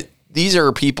 These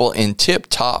are people in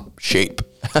tip-top shape.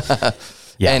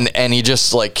 Yeah. And he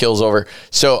just like kills over.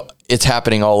 So it's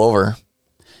happening all over.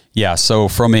 Yeah. So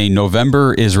from a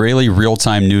November Israeli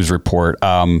real-time news report,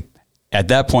 at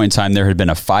that point in time, there had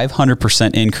been a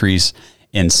 500% increase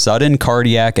in sudden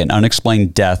cardiac and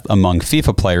unexplained death among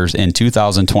FIFA players in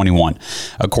 2021.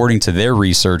 According to their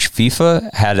research,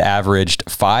 FIFA had averaged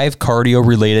 5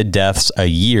 cardio-related deaths a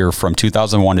year from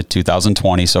 2001 to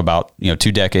 2020, so about 2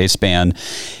 decades span.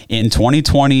 In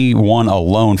 2021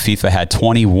 alone, FIFA had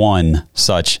 21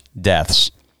 such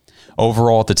deaths.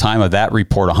 Overall, at the time of that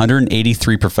report,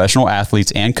 183 professional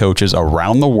athletes and coaches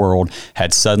around the world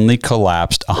had suddenly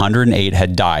collapsed. 108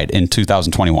 had died in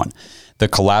 2021. The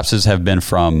collapses have been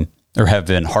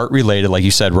heart related, like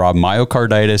you said, Rob,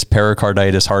 myocarditis,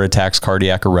 pericarditis, heart attacks,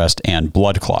 cardiac arrest, and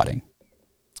blood clotting.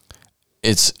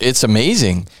 It's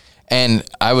amazing. And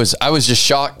I was just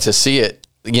shocked to see it,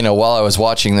 while I was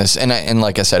watching this. And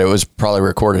like I said, it was probably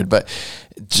recorded, but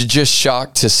just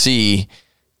shocked to see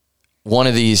one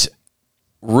of these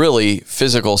really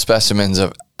physical specimens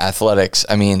of athletics.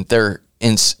 I mean, they're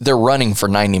running for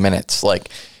 90 minutes.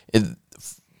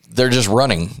 They're just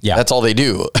running. Yeah. That's all they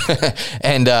do.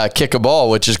 And kick a ball,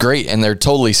 which is great. And they're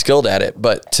totally skilled at it.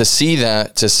 But to see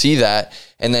that,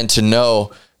 and then to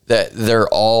know that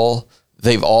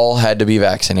they've all had to be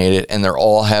vaccinated and they're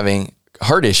all having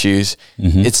heart issues,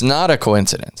 it's not a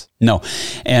coincidence. No.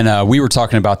 And we were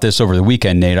talking about this over the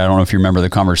weekend, Nate. I don't know if you remember the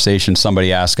conversation.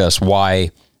 Somebody asked us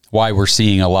why we're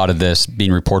seeing a lot of this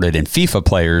being reported in FIFA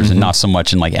players and not so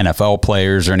much in like NFL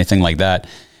players or anything like that,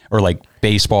 or like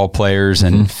baseball players.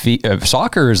 And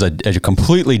soccer is a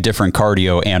completely different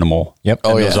cardio animal than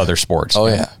those other sports. Oh,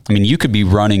 yeah. I mean, you could be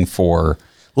running for...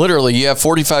 Literally, you have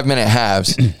 45-minute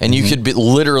halves, and you could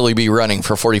literally be running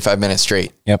for 45 minutes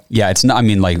straight. Yep. Yeah, it's not... I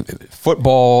mean, like,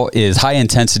 football is high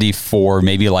intensity for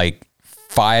maybe like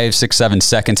 5, 6, 7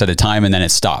 seconds at a time, and then it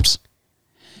stops.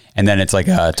 And then it's like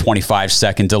a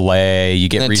 25-second delay. You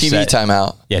get reset. TV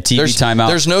timeout. Yeah, timeout.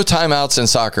 There's no timeouts in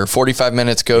soccer. 45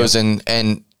 minutes goes, and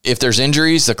if there's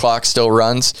injuries, the clock still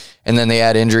runs, and then they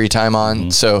add injury time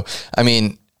on. So, I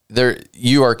mean,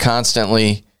 you are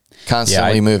constantly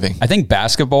moving. I think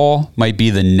basketball might be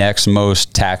the next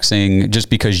most taxing, just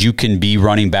because you can be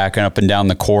running back and up and down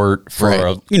the court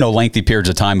for lengthy periods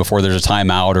of time before there's a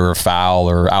timeout or a foul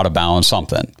or out of bounds,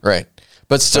 something. Right.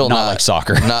 But still not like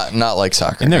soccer. Not like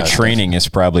soccer. And their training is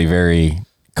probably very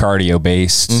cardio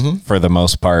based for the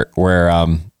most part, where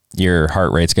your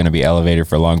heart rate's going to be elevated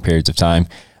for long periods of time.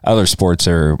 Other sports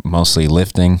are mostly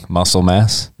lifting muscle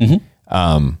mass.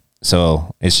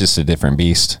 So it's just a different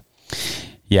beast.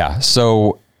 Yeah.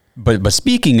 So, but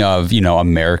speaking of,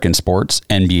 American sports,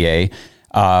 NBA,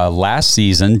 last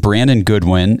season, Brandon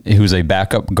Goodwin, who's a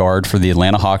backup guard for the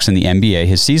Atlanta Hawks in the NBA,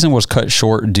 his season was cut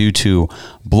short due to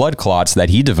blood clots that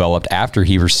he developed after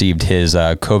he received his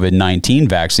COVID-19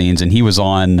 vaccines. And he was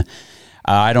on,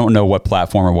 I don't know what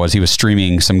platform it was. He was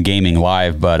streaming some gaming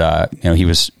live, but he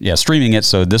was streaming it.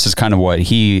 So this is kind of what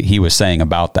he was saying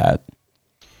about that.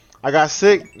 I got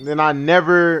sick, then I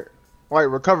never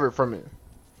recovered from it.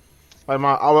 I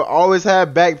always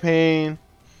had back pain.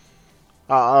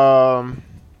 I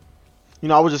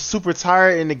was just super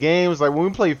tired in the games. Like when we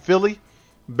played Philly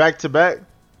back to back,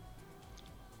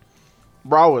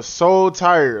 bro, I was so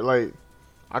tired. Like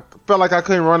I felt like I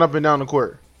couldn't run up and down the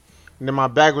court. And then my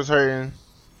back was hurting.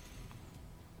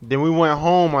 Then we went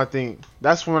home, I think.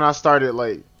 That's when I started,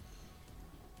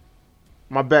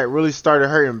 my back really started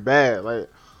hurting bad.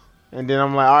 And then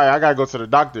I'm like, all right, I gotta go to the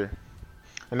doctor.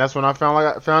 And that's when I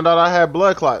found out I had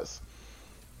blood clots.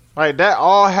 Like, that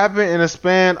all happened in a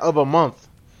span of a month.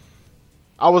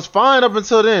 I was fine up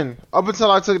until then. Up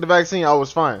until I took the vaccine, I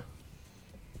was fine.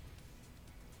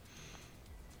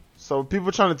 So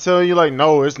people trying to tell you, like,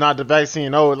 no, it's not the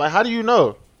vaccine. No, like, how do you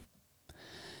know?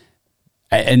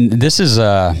 And this is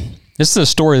a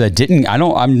story that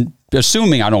I'm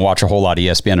assuming I don't watch a whole lot of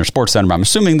ESPN or SportsCenter, but I'm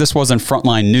assuming this wasn't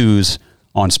frontline news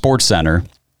on SportsCenter.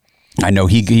 I know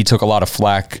he took a lot of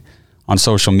flack on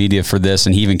social media for this,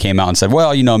 and he even came out and said,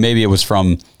 well, maybe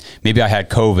I had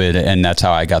COVID and that's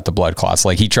how I got the blood clots.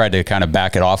 Like, he tried to kind of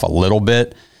back it off a little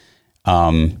bit.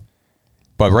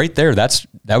 But right there, that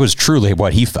was truly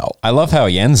what he felt. I love how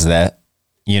he ends that.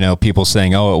 People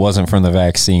saying, oh, it wasn't from the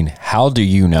vaccine. How do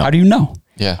you know? How do you know?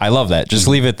 Yeah. I love that. Just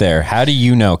leave it there. How do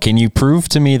you know? Can you prove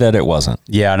to me that it wasn't?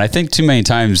 Yeah, and I think too many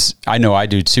times, I know I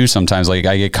do too sometimes, like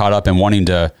I get caught up in wanting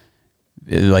to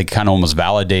like kind of almost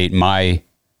validate my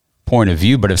point of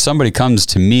view. But if somebody comes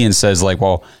to me and says like,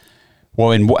 well,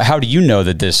 and how do you know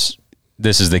that this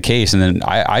is the case? And then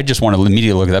I just want to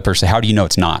immediately look at that person. How do you know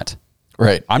it's not?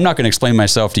 Right. I'm not going to explain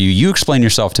myself to you. You explain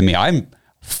yourself to me. I'm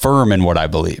firm in what I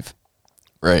believe.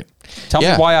 Right. Tell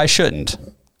me why I shouldn't.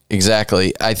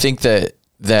 Exactly. I think that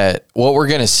what we're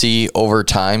going to see over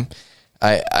time,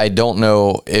 I don't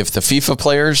know if the FIFA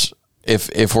players,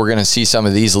 if we're going to see some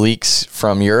of these leaks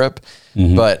from Europe,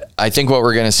 but I think what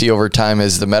we're going to see over time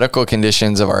is the medical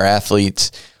conditions of our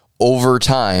athletes over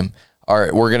time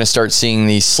we're going to start seeing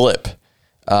these slip,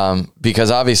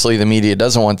 because obviously the media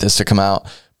doesn't want this to come out,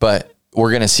 but we're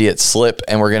going to see it slip,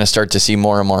 and we're going to start to see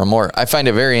more and more and more. I find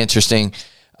it very interesting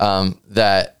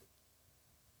that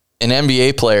an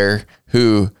NBA player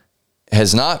who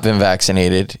has not been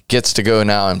vaccinated gets to go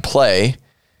now and play,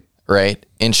 right,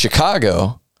 in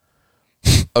Chicago.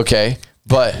 Okay.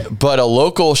 But a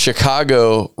local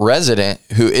Chicago resident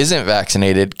who isn't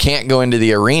vaccinated can't go into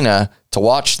the arena to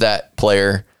watch that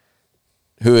player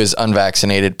who is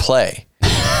unvaccinated play.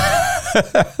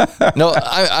 No,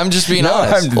 I'm just being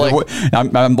honest.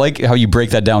 I'm like how you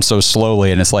break that down so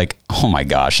slowly, and it's like, oh my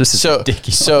gosh, this is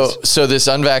ridiculous. So this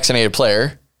unvaccinated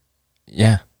player.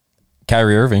 Yeah.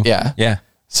 Kyrie Irving. Yeah.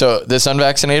 So this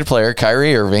unvaccinated player,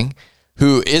 Kyrie Irving,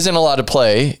 who isn't allowed to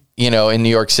play, in New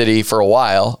York City for a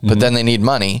while, but then they need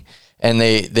money and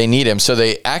they need him. So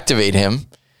they activate him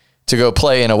to go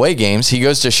play in away games. He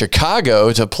goes to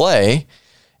Chicago to play,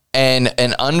 and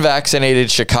an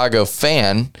unvaccinated Chicago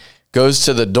fan goes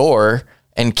to the door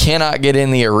and cannot get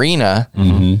in the arena,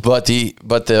 but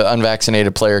the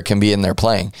unvaccinated player can be in there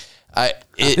playing.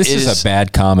 This is a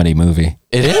bad comedy movie.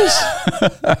 It is.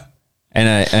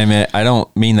 And I mean, I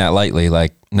don't mean that lightly.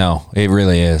 Like, no, it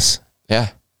really is. Yeah.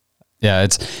 Yeah,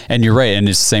 and you're right. And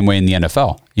it's the same way in the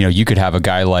NFL. You could have a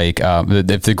guy like,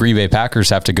 if the Green Bay Packers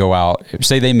have to go out,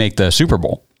 say they make the Super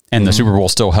Bowl, and the Super Bowl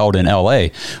still held in LA,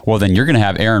 well, then you're going to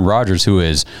have Aaron Rodgers, who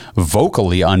is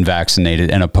vocally unvaccinated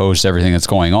and opposed to everything that's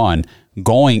going on,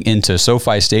 going into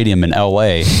SoFi Stadium in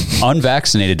LA,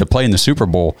 unvaccinated to play in the Super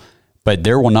Bowl, but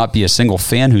there will not be a single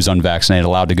fan who's unvaccinated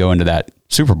allowed to go into that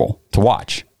Super Bowl to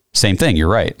watch. Same thing. You're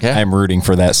right. Yeah. I'm rooting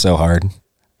for that so hard.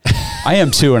 I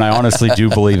am too, and I honestly do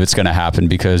believe it's going to happen,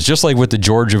 because just like with the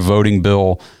Georgia voting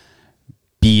bill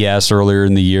BS earlier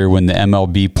in the year when the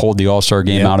MLB pulled the All-Star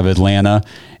game out of Atlanta,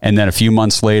 and then a few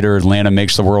months later Atlanta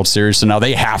makes the World Series, so now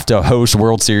they have to host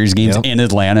World Series games in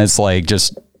Atlanta. It's like,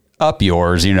 just up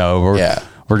yours,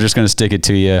 we're just going to stick it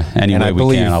to you any way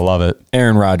we can. I love it.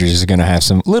 Aaron Rodgers is going to have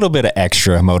some little bit of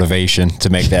extra motivation to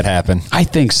make that happen. I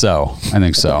think so.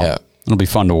 Yeah. It'll be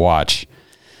fun to watch.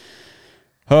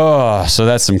 Oh, so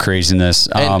that's some craziness.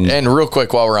 And real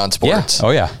quick, while we're on sports. Yeah.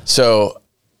 Oh, yeah. So,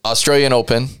 Australian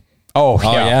Open. Oh,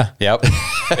 yeah. Yeah. Yep.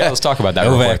 Yeah, let's talk about that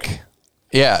real quick.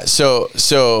 Yeah.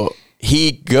 So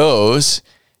he goes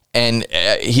and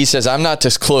he says, I'm not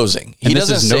disclosing. He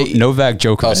doesn't say Novak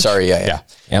Djokovic. Oh, sorry. Yeah.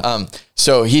 Yep.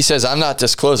 So he says, I'm not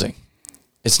disclosing.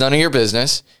 It's none of your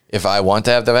business. If I want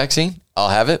to have the vaccine,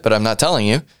 I'll have it, but I'm not telling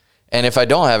you. And if I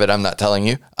don't have it, I'm not telling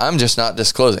you. I'm just not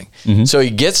disclosing. So he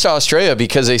gets to Australia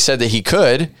because they said that he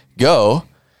could go,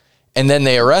 and then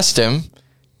they arrest him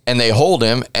and they hold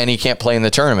him, and he can't play in the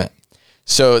tournament.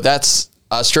 So that's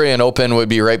Australian Open would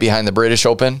be right behind the British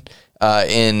Open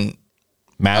in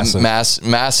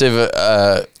massive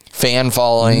fan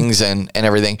followings and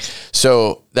everything.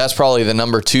 So that's probably the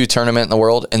number 2 tournament in the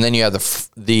world. And then you have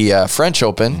the French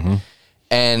Open.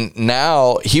 And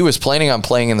now he was planning on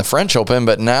playing in the French Open,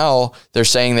 but now they're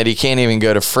saying that he can't even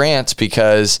go to France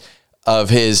because of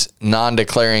his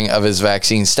non-declaring of his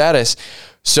vaccine status.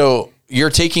 So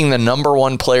you're taking the number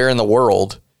 1 player in the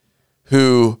world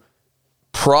who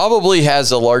probably has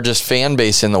the largest fan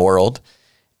base in the world,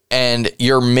 and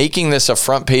you're making this a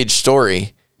front page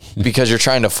story because you're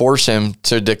trying to force him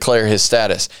to declare his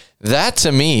status. That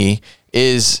to me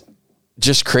is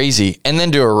just crazy. And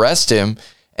then to arrest him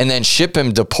and then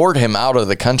deport him out of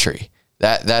the country.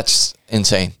 That's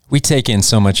insane. We take in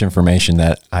so much information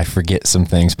that I forget some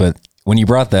things, but when you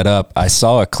brought that up, I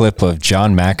saw a clip of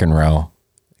John McEnroe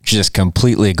just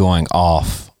completely going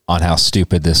off on how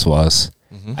stupid this was.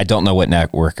 I don't know what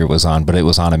network it was on, but it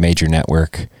was on a major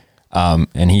network.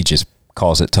 And he just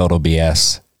calls it total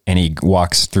BS. And he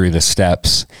walks through the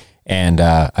steps. And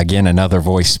again, another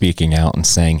voice speaking out and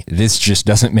saying, this just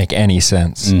doesn't make any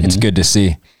sense. It's good to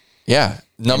see. Yeah.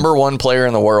 Number one player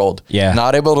in the world. Yeah.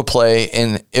 Not able to play.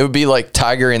 And it would be like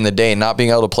Tiger in the day, not being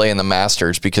able to play in the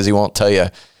Masters because he won't tell you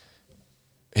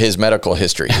his medical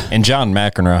history. And John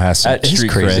McEnroe has some It's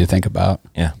crazy to think about.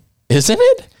 Yeah. Isn't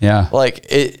it? Yeah. Like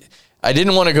I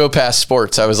didn't want to go past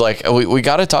sports. I was like, we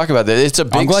got to talk about that. It's a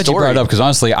big story. I'm glad you brought it up because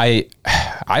honestly,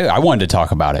 I wanted to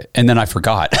talk about it and then I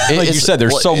forgot. Like you said,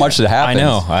 there's so much that happens. I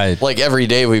know. Like every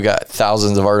day we've got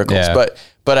thousands of articles, Yeah.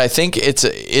 but I think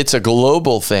it's a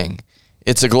global thing.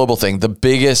 It's a global thing.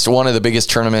 One of the biggest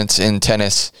tournaments in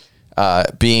tennis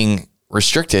being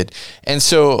restricted. And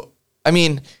so, I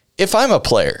mean, if I'm a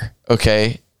player,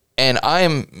 okay, and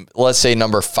I'm, let's say,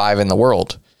 number 5 in the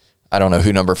world, I don't know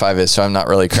who number 5 is, so I'm not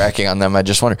really cracking on them. I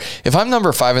just wonder, if I'm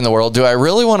number 5 in the world, do I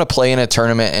really want to play in a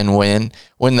tournament and win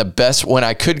when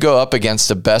I could go up against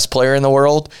the best player in the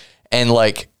world and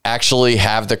like actually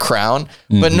have the crown?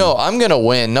 But no, I'm going to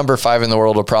win. Number 5 in the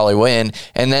world will probably win.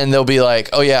 And then they'll be like,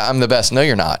 oh yeah, I'm the best. No,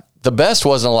 you're not. The best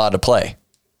wasn't allowed to play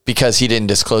because he didn't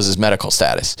disclose his medical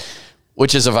status,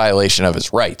 which is a violation of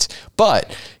his rights.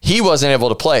 But he wasn't able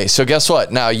to play. So guess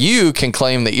what? Now you can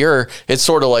claim that it's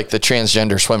sort of like the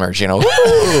transgender swimmers, you know.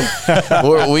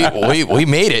 we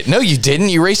made it. No, you didn't.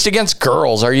 You raced against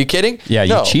girls. Are you kidding? Yeah,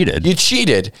 you cheated. You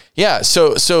cheated. Yeah.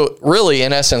 So really,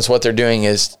 in essence, what they're doing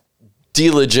is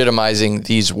delegitimizing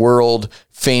these world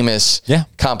famous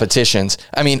competitions.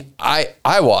 I mean,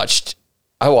 I watched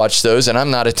those, and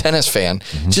I'm not a tennis fan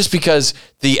just because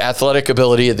the athletic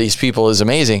ability of these people is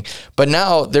amazing. But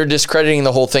now they're discrediting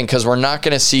the whole thing because we're not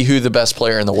going to see who the best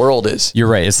player in the world is. You're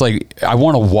right. It's like, I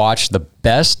want to watch the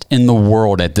best in the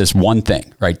world at this one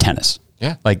thing, right? Tennis.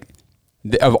 Yeah. Like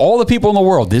of all the people in the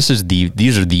world, these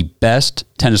are the best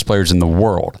tennis players in the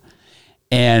world.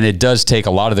 And it does take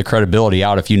a lot of the credibility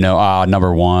out if you know,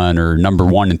 number 1 or number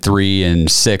 1 and 3 and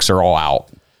 6 are all out.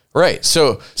 Right.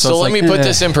 So let me put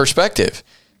this in perspective.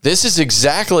 This is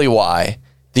exactly why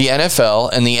the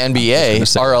NFL and the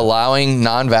NBA are allowing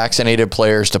non-vaccinated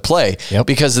players to play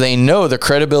because they know the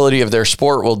credibility of their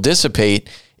sport will dissipate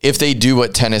if they do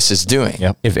what tennis is doing.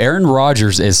 Yep. If Aaron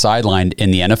Rodgers is sidelined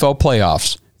in the NFL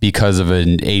playoffs because of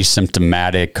an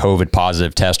asymptomatic COVID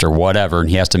positive test or whatever, and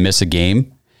he has to miss a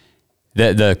game,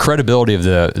 the credibility of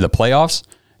the playoffs,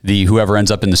 whoever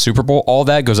ends up in the Super Bowl, all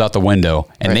that goes out the window,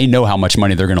 and they know how much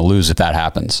money they're going to lose if that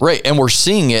happens. Right, and we're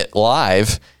seeing it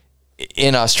live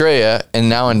in Australia and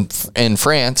now in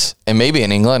France and maybe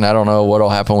in England. I don't know what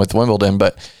will happen with Wimbledon,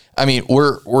 but I mean,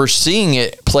 we're seeing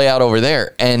it play out over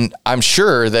there, and I'm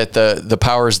sure that the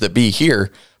powers that be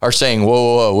here are saying,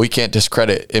 whoa, we can't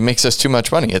discredit. It makes us too much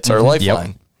money. It's our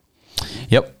lifeline.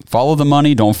 Yep. Follow the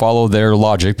money. Don't follow their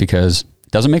logic because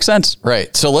it doesn't make sense.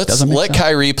 Right. So let's let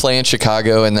Kyrie play in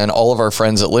Chicago, and then all of our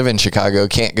friends that live in Chicago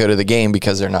can't go to the game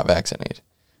because they're not vaccinated.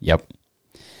 Yep.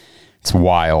 It's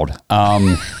wild.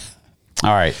 All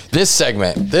right. This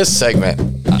segment.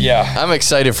 Yeah. I'm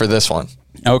excited for this one.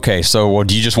 Okay. So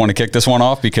do you just want to kick this one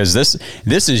off? Because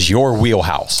this is your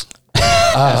wheelhouse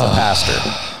as a pastor.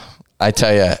 I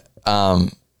tell you,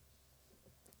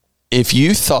 if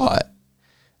you thought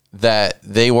that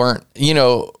they weren't,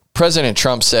 President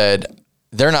Trump said,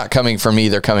 they're not coming for me,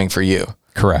 they're coming for you.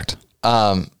 Correct.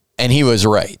 And he was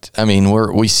right. I mean,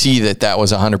 we see that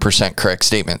was 100% correct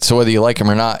statement. So whether you like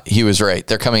him or not, he was right.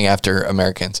 They're coming after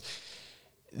Americans.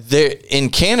 In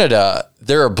Canada,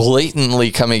 they're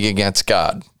blatantly coming against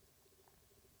God.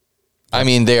 I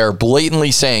mean, they are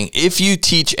blatantly saying, if you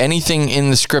teach anything in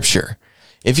the scripture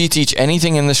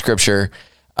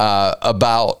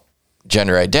about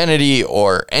gender identity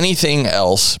or anything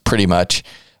else, pretty much,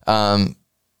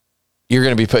 you're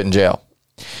going to be put in jail.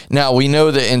 Now, we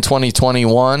know that in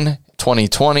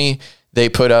 2020, they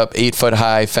put up 8-foot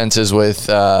high fences with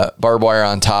barbed wire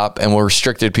on top and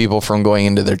restricted people from going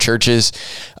into their churches.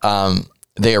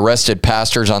 They arrested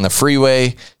pastors on the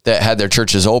freeway that had their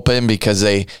churches open because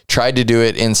they tried to do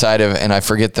it inside of, and I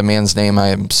forget the man's name. I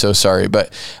am so sorry,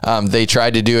 but they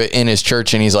tried to do it in his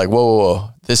church, and he's like,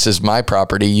 whoa, this is my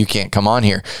property. You can't come on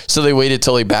here. So they waited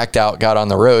till he backed out, got on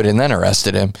the road, and then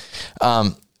arrested him.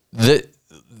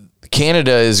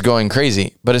 Canada is going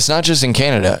crazy, but it's not just in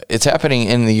Canada. It's happening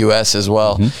in the U.S. as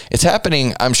well. It's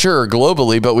happening, I'm sure,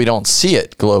 globally, but we don't see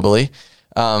it globally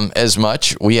as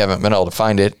much. We haven't been able to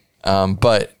find it.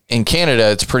 But in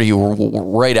Canada, it's pretty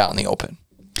right out in the open.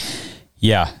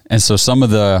 Yeah. And so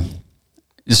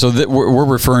we're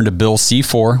referring to Bill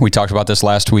C-4. We talked about this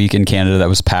last week in Canada that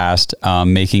was passed,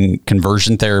 making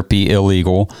conversion therapy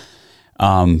illegal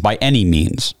by any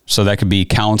means. So that could be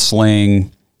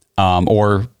counseling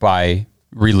or by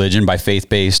religion, by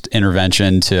faith-based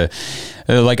intervention to,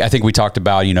 like, I think we talked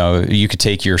about, you could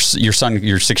take your son,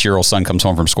 your 6-year-old son comes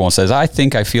home from school and says, I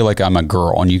feel like I'm a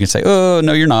girl. And you can say, oh,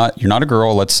 no, you're not a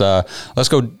girl. Let's go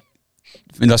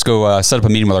set up a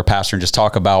meeting with our pastor and just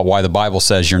talk about why the Bible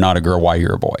says you're not a girl, why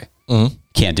you're a boy. Mm-hmm.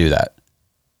 Can't do that.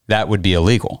 That would be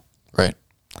illegal. Right.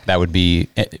 That would be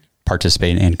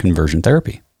participating in conversion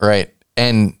therapy. Right.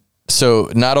 And so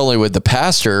not only would the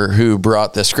pastor who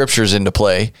brought the scriptures into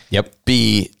play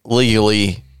be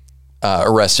legally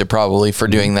arrested probably for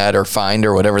doing that or fined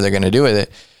or whatever they're going to do with it,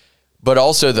 but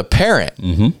also the parent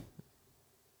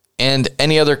and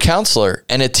any other counselor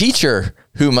and a teacher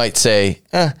who might say,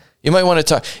 you might want to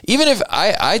talk. Even if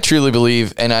I truly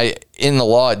believe, and in the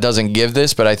law it doesn't give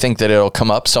this, but I think that it'll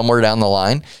come up somewhere down the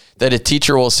line, that a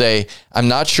teacher will say, I'm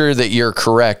not sure that you're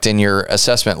correct in your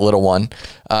assessment, little one.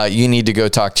 You need to go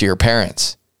talk to your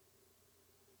parents.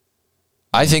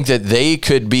 I think that they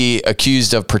could be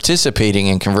accused of participating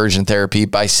in conversion therapy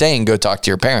by saying, go talk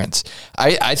to your parents.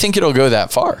 I think it'll go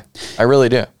that far. I really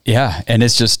do. Yeah. And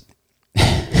it's just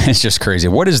crazy.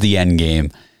 What is the end game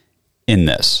in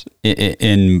this?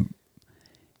 In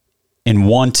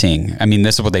wanting, I mean,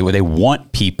 this is what they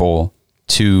want people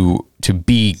to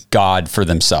be God for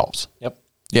themselves. Yep.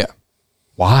 Yeah.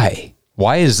 Why?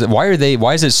 Why is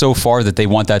it so far that they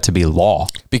want that to be law?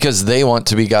 Because they want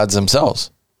to be gods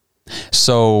themselves.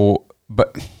 So,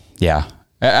 but yeah,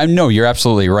 I know you're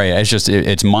absolutely right. It's just,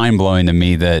 it's mind blowing to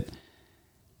me that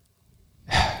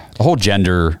the whole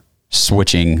gender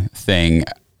switching thing,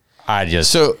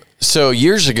 So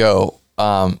years ago,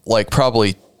 like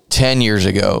probably 10 years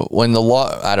ago, when the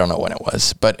law, I don't know when it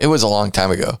was, but it was a long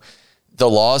time ago, the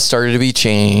laws started to be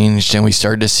changed and we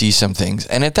started to see some things.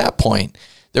 And at that point,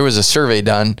 there was a survey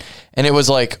done and it was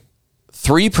like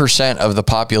 3% of the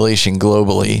population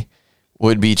globally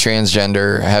would be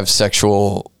transgender, have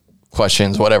sexual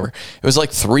questions, whatever. It was like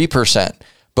 3%,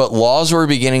 but laws were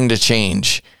beginning to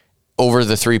change over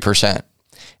the 3%.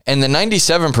 And the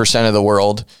 97% of the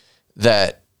world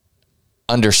that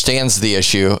understands the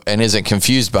issue and isn't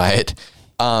confused by it,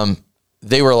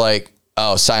 they were like,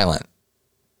 oh, silent,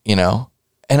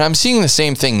 And I'm seeing the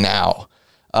same thing now,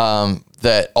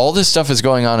 that all this stuff is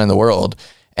going on in the world,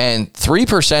 and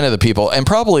 3% of the people, and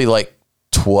probably like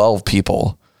 12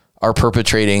 people, are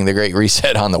perpetrating the Great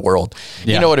Reset on the world.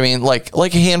 Yeah. You know what I mean? Like a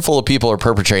handful of people are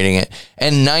perpetrating it,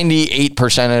 and 98%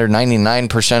 or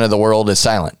 99% of the world is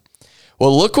silent.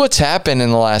 Well, look what's happened in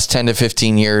the last 10 to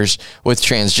 15 years with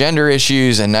transgender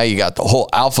issues, and now you got the whole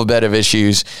alphabet of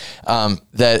issues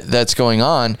that's going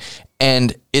on.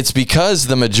 And it's because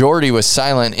the majority was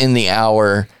silent in the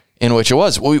hour in which it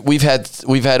was. We've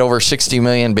had over 60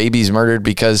 million babies murdered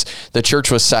because the church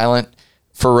was silent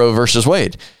for Roe versus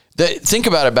Wade. Think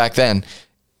about it back then.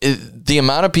 The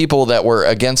amount of people that were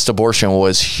against abortion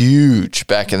was huge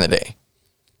back in the day.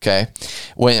 Okay,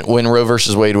 when Roe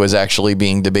versus Wade was actually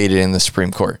being debated in the Supreme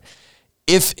Court.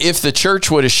 If the church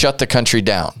would have shut the country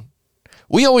down,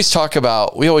 we always talk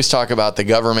about the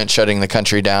government shutting the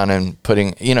country down and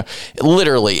putting,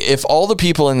 literally, if all the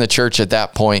people in the church at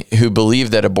that point who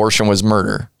believed that abortion was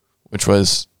murder, which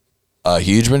was a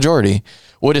huge majority,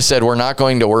 would have said, we're not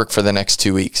going to work for the next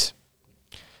 2 weeks.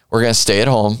 We're going to stay at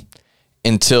home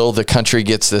until the country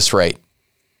gets this right.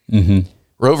 Mm-hmm.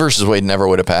 Roe versus Wade never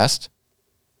would have passed.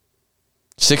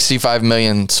 65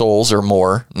 million souls or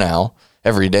more now.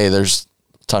 Every day there's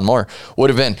a ton more would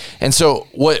have been. And so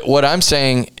what I'm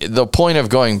saying, the point of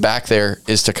going back there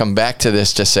is to come back to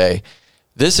this to say,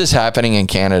 this is happening in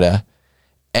Canada,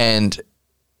 and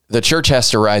the church has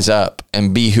to rise up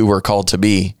and be who we're called to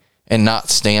be and not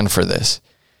stand for this.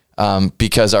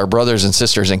 Because our brothers and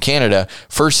sisters in Canada,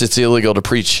 first, it's illegal to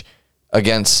preach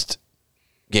against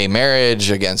gay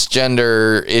marriage, against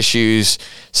gender issues,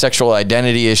 sexual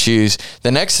identity issues.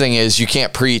 The next thing is you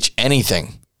can't preach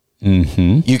anything.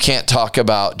 Mm-hmm. You can't talk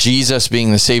about Jesus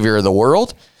being the savior of the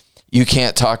world. You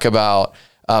can't talk about,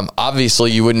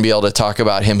 obviously you wouldn't be able to talk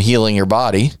about him healing your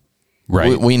body.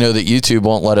 Right. We know that YouTube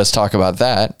won't let us talk about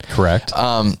that. Correct.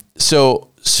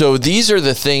 So these are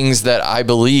the things that I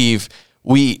believe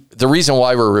the reason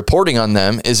why we're reporting on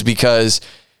them is because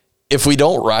if we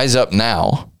don't rise up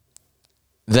now,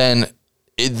 then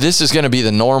this is going to be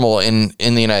the normal in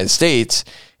the United States.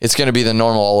 It's going to be the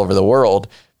normal all over the world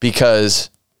because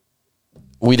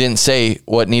we didn't say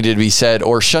what needed to be said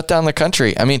or shut down the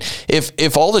country. I mean,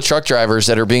 if all the truck drivers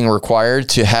that are being required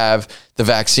to have the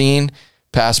vaccine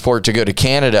passport to go to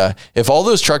Canada, if all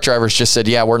those truck drivers just said,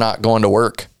 yeah, we're not going to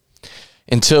work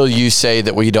until you say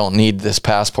that we don't need this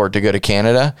passport to go to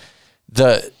Canada,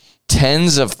 the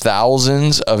tens of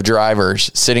thousands of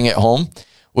drivers sitting at home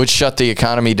would shut the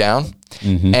economy down.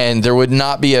 Mm-hmm. And there would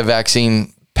not be a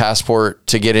vaccine passport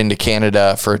to get into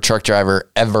Canada for a truck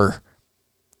driver ever.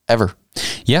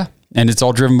 Yeah. And it's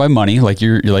all driven by money, like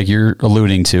you're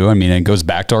alluding to. I mean, it goes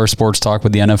back to our sports talk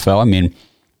with the NFL. I mean,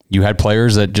 you had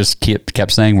players that just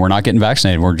kept saying, we're not getting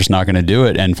vaccinated. We're just not going to do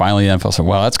it. And finally the NFL said,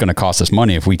 well, that's going to cost us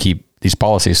money if we keep these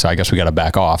policies. So I guess we got to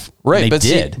back off. Right. And they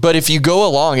did. But if you go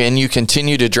along and you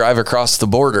continue to drive across the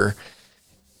border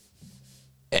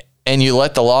and you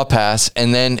let the law pass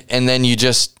and then you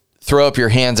just throw up your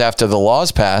hands after the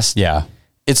law's passed, yeah,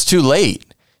 it's too late.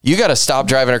 You got to stop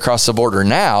driving across the border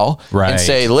now and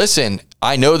say, listen,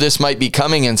 I know this might be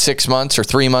coming in 6 months or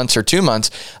 3 months or 2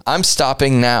 months. I'm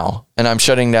stopping now and I'm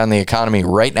shutting down the economy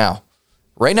right now.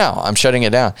 Right now, I'm shutting it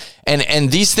down.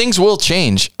 And these things will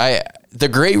change. The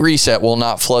Great Reset will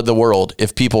not flood the world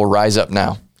if people rise up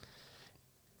now.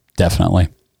 Definitely.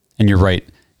 And you're right.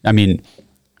 I mean,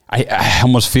 I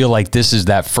almost feel like this is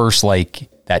that first, like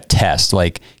that test.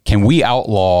 Like, can we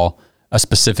outlaw a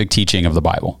specific teaching of the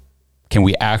Bible? Can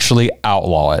we actually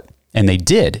outlaw it? And they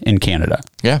did in Canada.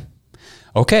 Yeah.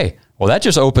 Okay. Well, that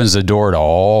just opens the door to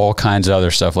all kinds of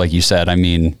other stuff. Like you said, I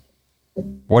mean,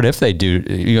 what if they do,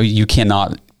 you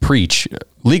cannot preach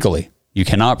legally. You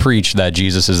cannot preach that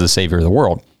Jesus is the savior of the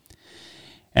world.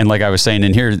 And like I was saying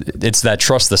in here, it's that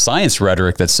trust the science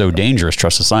rhetoric that's so dangerous.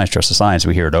 Trust the science.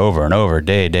 We hear it over and over,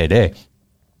 day.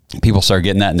 People start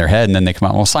getting that in their head and then they come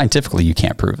out, well, scientifically, you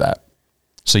can't prove that.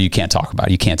 So you can't talk about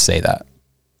it. You can't say that.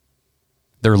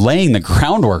 They're laying the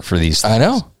groundwork for these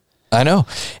things. I know.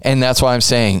 And that's why I'm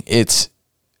saying it's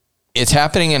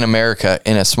happening in America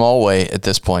in a small way at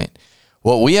this point.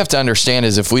 What we have to understand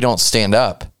is if we don't stand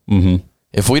up,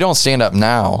 if we don't stand up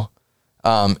now,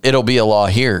 it'll be a law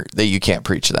here that you can't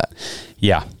preach that.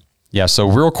 Yeah. Yeah. So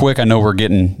real quick, I know we're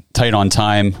getting tight on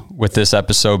time with this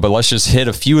episode, but let's just hit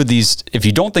a few of these. If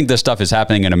you don't think this stuff is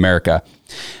happening in America.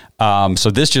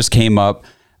 So this just came up.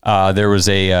 There was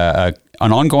an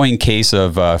ongoing case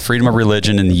of freedom of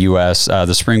religion in the U.S.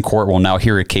 The Supreme Court will now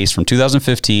hear a case from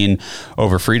 2015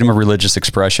 over freedom of religious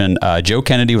expression. Joe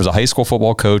Kennedy was a high school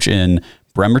football coach in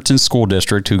Bremerton School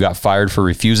District who got fired for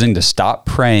refusing to stop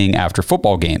praying after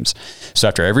football games. So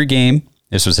after every game,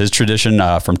 this was his tradition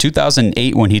from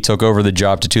 2008 when he took over the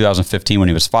job to 2015 when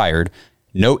he was fired.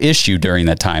 No issue during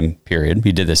that time period.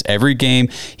 He did this every game.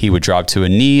 He would drop to a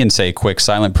knee and say a quick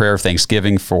silent prayer of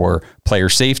thanksgiving for player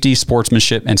safety,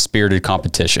 sportsmanship, and spirited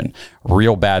competition.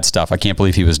 Real bad stuff. I can't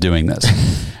believe he was doing this.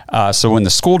 So when the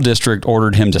school district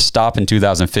ordered him to stop in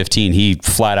 2015, he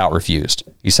flat out refused.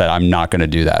 He said, I'm not going to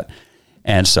do that.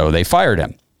 And so they fired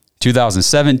him.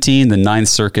 2017, the Ninth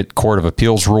Circuit Court of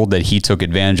Appeals ruled that he took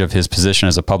advantage of his position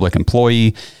as a public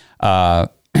employee.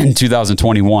 In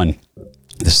 2021,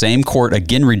 the same court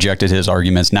again rejected his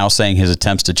arguments, now saying his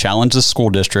attempts to challenge the school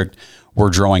district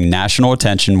were drawing national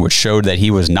attention, which showed that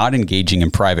he was not engaging in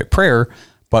private prayer,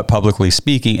 but publicly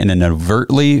speaking in an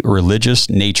overtly religious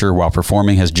nature while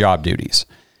performing his job duties.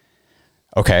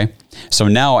 Okay, so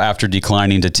now after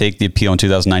declining to take the appeal in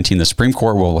 2019, the Supreme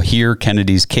Court will hear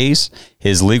Kennedy's case.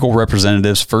 His legal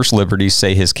representatives, First Liberties,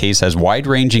 say his case has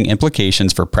wide-ranging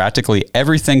implications for practically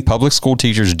everything public school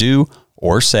teachers do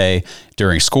or say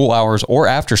during school hours or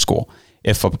after school.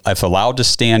 If allowed to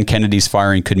stand, Kennedy's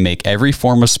firing could make every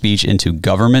form of speech into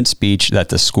government speech that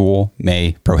the school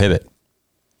may prohibit.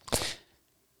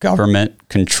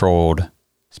 Government-controlled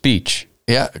speech.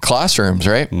 Yeah, classrooms,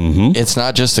 right? Mm-hmm. It's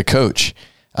not just a coach.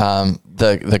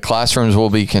 The classrooms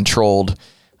will be controlled.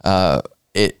 Think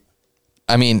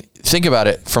about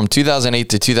it. From 2008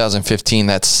 to 2015,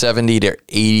 that's 70 to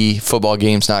 80 football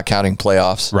games, not counting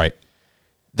playoffs. Right.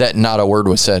 That not a word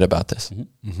was said about this.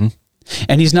 Mm-hmm.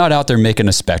 And he's not out there making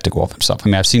a spectacle of himself. I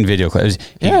mean, I've seen video clips.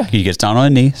 He gets down on a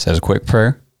knee, says a quick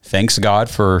prayer, thanks God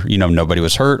for, nobody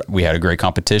was hurt. We had a great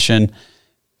competition.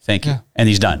 Thank you. And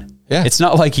he's done. Yeah. It's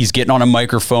not like he's getting on a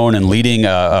microphone and leading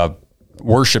a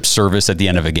worship service at the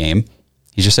end of a game.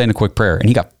 He's just saying a quick prayer, and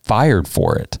he got fired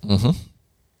for it.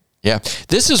 Yeah.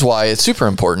 This is why it's super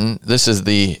important. This is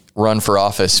the run for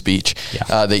office speech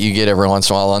that you get every once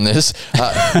in a while on this.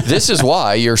 This is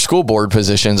why your school board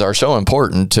positions are so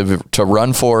important to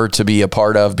run for, to be a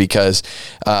part of, because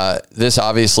this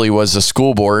obviously was the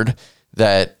school board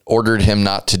that ordered him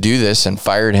not to do this and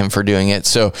fired him for doing it.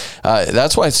 So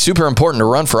that's why it's super important to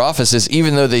run for offices.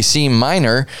 Even though they seem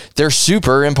minor, they're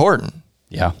super important.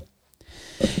 Yeah.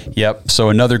 Yep. So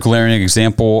another glaring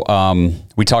example,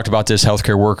 we talked about this,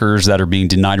 healthcare workers that are being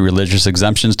denied religious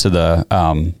exemptions to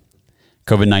the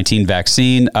COVID-19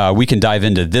 vaccine. We can dive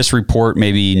into this report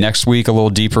maybe next week a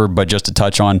little deeper, but just to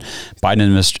touch on,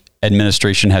 Biden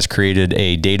administration has created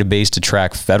a database to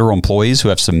track federal employees who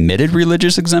have submitted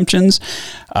religious exemptions.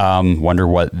 Wonder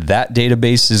what that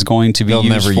database is going to be used for.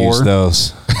 They'll never use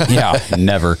those. Yeah,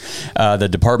 never. The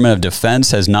Department of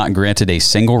Defense has not granted a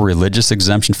single religious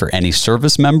exemption for any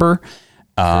service member.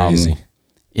 Crazy.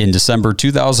 In December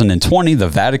 2020, the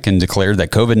Vatican declared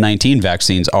that COVID-19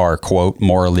 vaccines are, quote,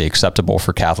 morally acceptable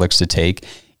for Catholics to take,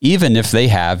 even if they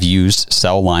have used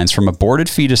cell lines from aborted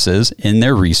fetuses in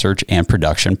their research and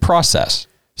production process.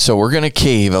 So we're going to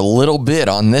cave a little bit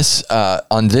on this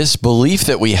belief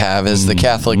that we have as the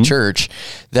Catholic Church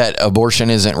that abortion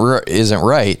isn't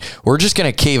right. We're just going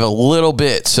to cave a little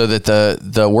bit so that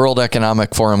the World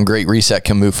Economic Forum Great Reset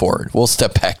can move forward. We'll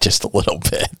step back just a little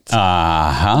bit.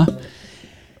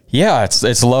 Yeah,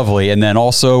 it's lovely. And then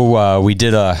also we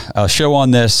did a show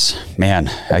on this,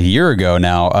 a year ago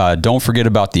now. Don't forget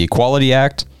about the Equality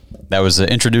Act. That was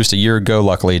introduced a year ago.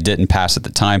 Luckily, it didn't pass at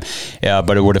the time,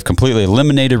 but it would have completely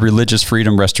eliminated Religious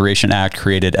Freedom Restoration Act,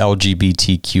 created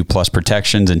LGBTQ plus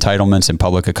protections, entitlements, and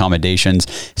public accommodations,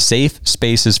 safe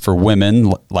spaces for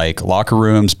women like locker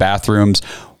rooms, bathrooms,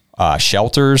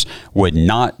 shelters would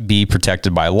not be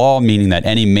protected by law, meaning that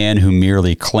any man who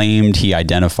merely claimed he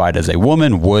identified as a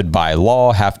woman would by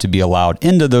law have to be allowed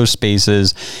into those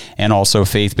spaces. And also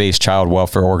faith-based child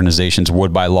welfare organizations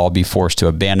would by law be forced to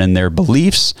abandon their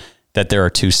beliefs that there are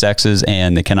two sexes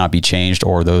and they cannot be changed,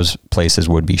 or those places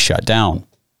would be shut down.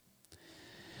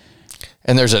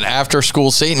 And there's an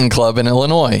after-school Satan club in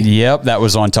Illinois. Yep, that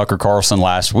was on Tucker Carlson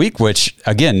last week, which,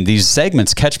 again, these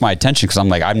segments catch my attention because I'm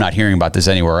like, I'm not hearing about this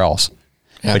anywhere else.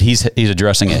 Yeah. But he's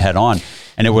addressing it head on.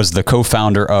 And it was the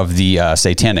co-founder of the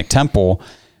Satanic Temple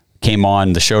came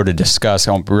on the show to discuss,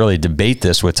 really debate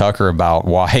this with Tucker about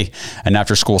why an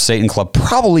after-school Satan club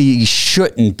probably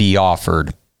shouldn't be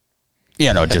offered.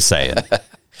 Just saying.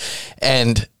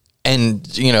 And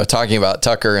talking about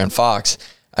Tucker and Fox,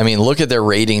 I mean, look at their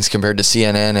ratings compared to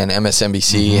CNN and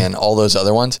MSNBC and all those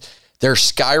other ones. They're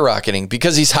skyrocketing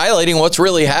because he's highlighting what's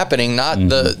really happening, not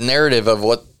the narrative of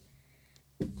what.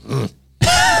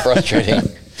 Frustrating.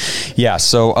 Yeah.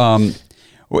 So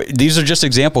these are just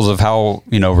examples of how,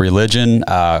 religion,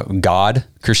 God,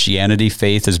 Christianity,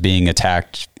 faith is being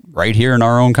attacked right here in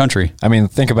our own country. I mean,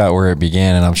 think about where it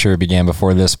began, and I'm sure it began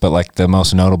before this, but like the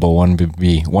most notable one would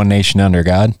be One Nation Under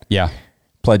God. Yeah.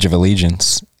 Pledge of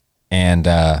Allegiance. And,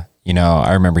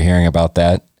 I remember hearing about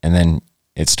that, and then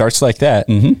it starts like that.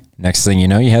 Mm-hmm. Next thing you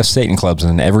know, you have Satan clubs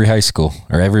in every high school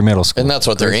or every middle school. And that's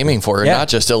what they're aiming for, not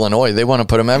just Illinois. They want to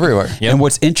put them everywhere. Yep. And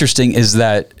what's interesting is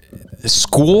that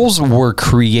schools were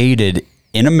created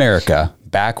in America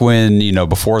back when,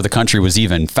 before the country was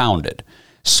even founded.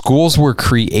 Schools were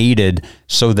created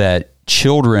so that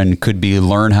children could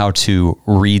learn how to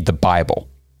read the Bible.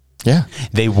 Yeah.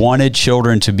 They wanted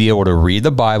children to be able to read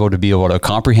the Bible, to be able to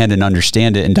comprehend and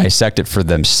understand it and dissect it for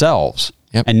themselves,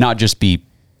 and not just be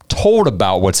told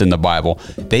about what's in the Bible.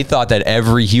 They thought that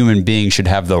every human being should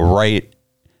have the right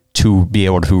to be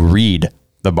able to read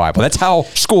the Bible. That's how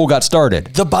school got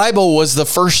started. The Bible was the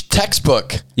first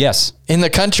textbook. Yes. In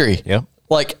the country. Yep.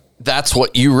 Like, that's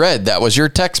what you read. That was your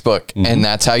textbook. And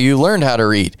that's how you learned how to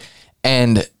read.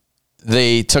 And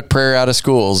they took prayer out of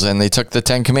schools, and they took the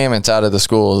 10 Commandments out of the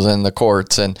schools and the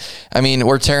courts. And I mean,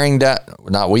 we're tearing down,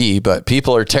 not we, but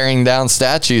people are tearing down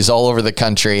statues all over the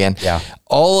country. And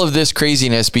all of this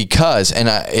craziness because, and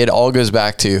it all goes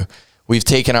back to, we've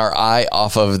taken our eye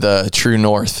off of the true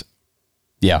north.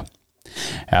 Yeah,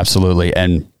 absolutely.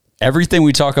 And everything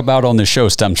we talk about on this show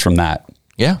stems from that.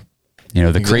 Yeah.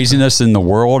 The craziness in the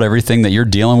world, everything that you're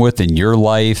dealing with in your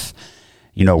life,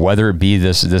 whether it be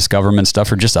this government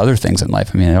stuff or just other things in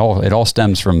life. I mean, it all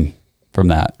stems from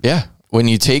that. Yeah. When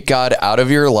you take God out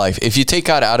of your life, if you take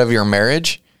God out of your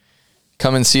marriage,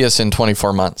 come and see us in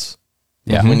 24 months.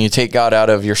 Yeah. When you take God out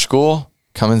of your school,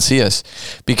 come and see us.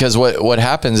 Because what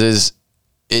happens is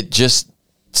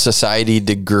society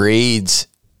degrades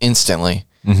instantly.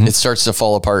 It starts to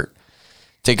fall apart.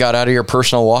 Take God out of your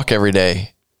personal walk every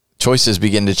day. choices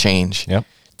begin to change. Yep.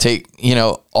 Take,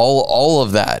 all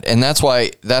of that. And that's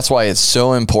why it's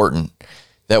so important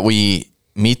that we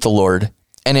meet the Lord.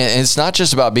 And it's not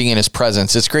just about being in his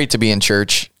presence. It's great to be in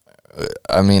church.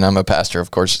 I mean, I'm a pastor,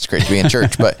 of course it's great to be in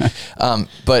church, but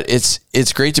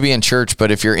it's great to be in church.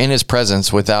 But if you're in his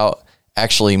presence without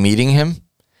actually meeting him,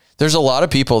 there's a lot of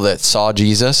people that saw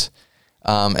Jesus,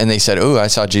 and they said, "Oh, I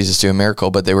saw Jesus do a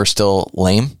miracle," but they were still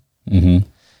lame. Mm-hmm.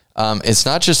 It's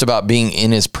not just about being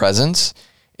in his presence.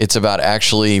 It's about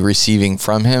actually receiving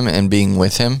from him and being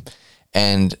with him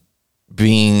and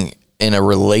being in a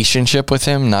relationship with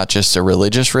him, not just a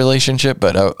religious relationship,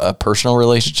 but a personal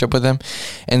relationship with him.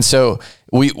 And so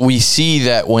we see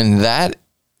that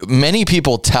many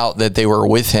people tout that they were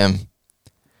with him,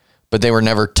 but they were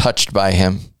never touched by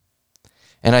him.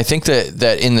 And I think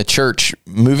that in the church,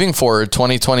 moving forward,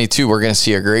 2022, we're going to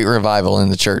see a great revival in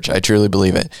the church. I truly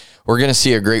believe it. We're going to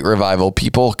see a great revival.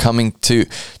 People coming to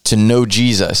know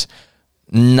Jesus,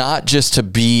 not just to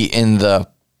be in the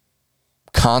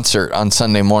concert on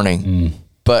Sunday morning,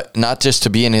 but not just to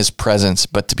be in his presence,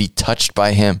 but to be touched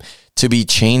by him, to be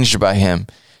changed by him,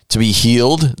 to be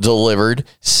healed, delivered,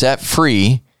 set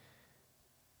free,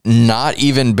 not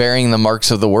even bearing the marks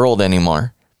of the world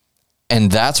anymore. And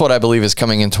that's what I believe is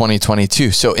coming in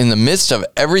 2022. So in the midst of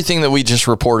everything that we just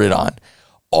reported on,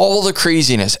 all the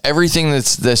craziness, everything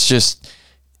that's just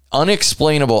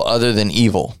unexplainable other than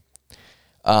evil,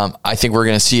 I think we're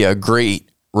going to see a great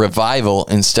revival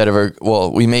instead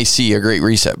of we may see a great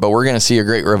reset, but we're going to see a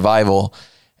great revival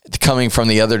coming from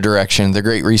the other direction. The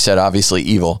great reset, obviously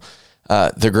evil.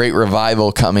 The great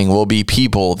revival coming will be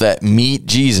people that meet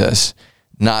Jesus,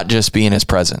 not just be in his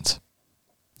presence.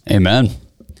 Amen.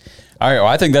 All right, well,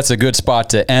 I think that's a good spot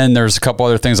to end. There's a couple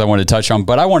other things I wanted to touch on,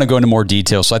 but I want to go into more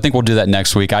detail, so I think we'll do that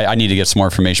next week. I need to get some more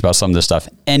information about some of this stuff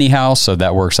anyhow, so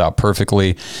that works out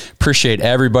perfectly. Appreciate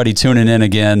everybody tuning in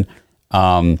again.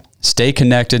 Stay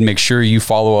connected. Make sure you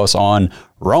follow us on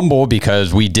Rumble,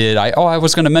 because we did, I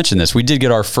was going to mention this. We did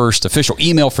get our first official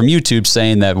email from YouTube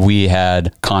saying that we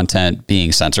had content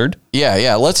being censored.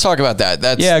 Yeah. Let's talk about that. Go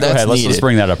ahead. Let's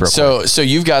bring that up real quick. So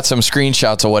you've got some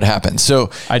screenshots of what happened. So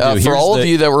I do. For all of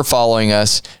you that were following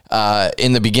us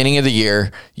in the beginning of the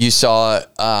year, you saw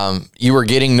you were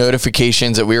getting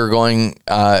notifications that we were going.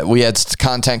 We had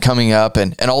content coming up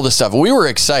and all this stuff. We were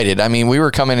excited. I mean, we were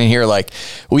coming in here like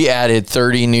we added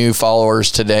 30 new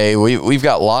followers today. We've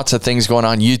got lots of things going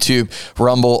on YouTube,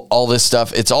 Rumble, all this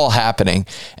stuff. It's all happening.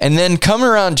 And then coming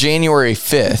around January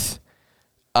 5th,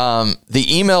 the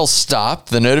emails stopped,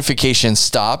 the notifications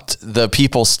stopped, the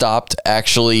people stopped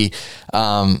actually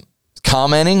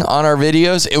commenting on our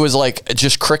videos. It was like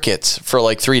just crickets for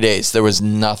like 3 days. There was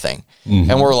nothing.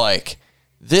 Mm-hmm. And we're like,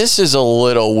 this is a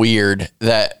little weird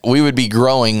that we would be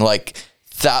growing like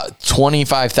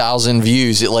 25,000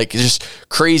 views. It like just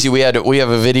crazy. We have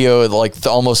a video with like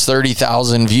almost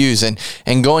 30,000 views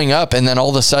and going up, and then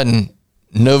all of a sudden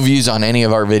no views on any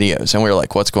of our videos. And we were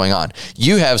like, what's going on?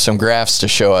 You have some graphs to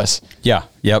show us. Yeah.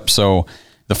 Yep. So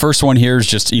the first one here is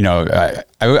just, I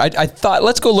thought,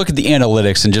 let's go look at the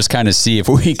analytics and just kind of see if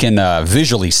we can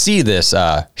visually see this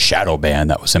shadow ban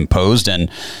that was imposed. And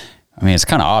I mean, it's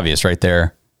kind of obvious right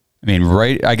there. I mean,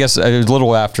 right, I guess a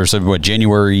little after, so what,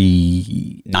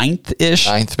 January 9th-ish?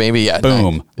 9th, maybe, yeah.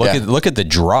 Boom. Look at the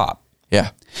drop.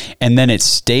 Yeah. And then it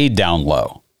stayed down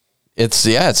low. It's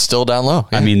still down low.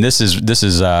 Yeah. I mean, this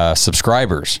is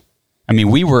subscribers. I mean,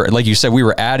 we were, like you said, we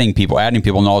were adding people,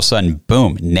 and all of a sudden,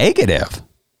 boom, negative.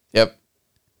 Yep.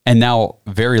 And now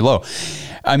very low.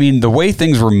 I mean, the way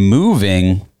things were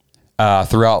moving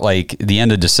throughout like the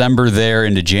end of December there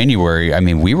into January, I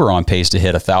mean, we were on pace to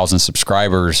hit 1,000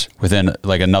 subscribers within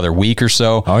like another week or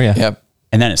so. Oh yeah. Yep.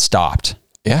 And then it stopped.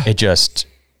 Yeah.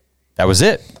 That was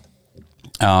it.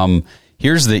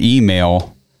 Here's the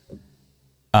email.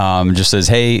 Just says,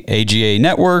 hey, AGA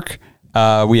Network,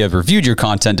 we have reviewed your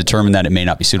content, determined that it may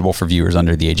not be suitable for viewers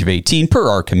under the age of 18 per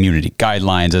our community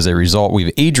guidelines. As a result,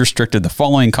 we've age restricted the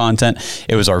following content.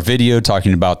 It was our video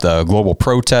talking about the global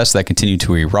protests that continue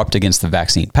to erupt against the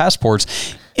vaccine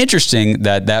passports. Interesting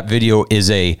that video is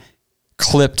a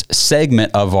clipped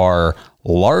segment of our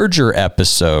larger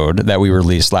episode that we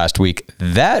released last week.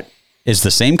 That is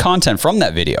the same content from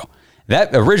that video. That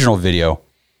original video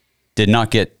did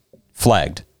not get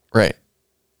flagged. Right.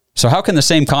 So how can the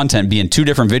same content be in two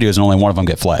different videos and only one of them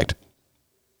get flagged?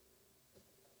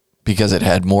 Because it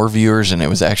had more viewers and it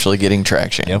was actually getting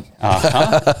traction. Yep.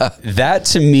 That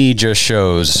to me just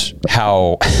shows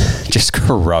how just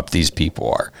corrupt these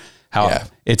people are.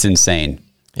 It's insane.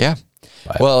 Yeah.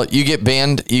 Well, you get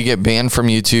banned from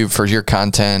YouTube for your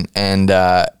content, and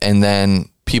then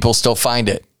people still find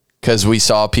it. because we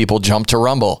saw people jump to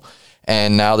Rumble.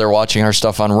 And now they're watching our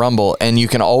stuff on Rumble. And you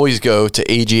can always go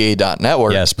to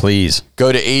AGA.network. Yes, please.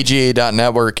 Go to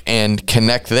AGA.network and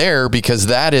connect there, because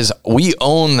we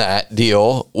own that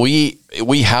deal. We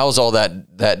house all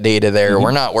that data there.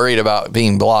 We're not worried about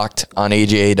being blocked on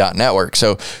AGA.network.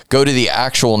 So go to the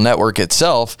actual network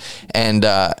itself, and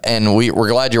we're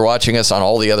glad you're watching us on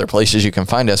all the other places you can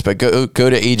find us. But go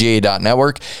to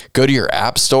AGA.network, go to your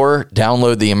app store,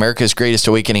 download the America's Greatest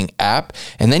Awakening app,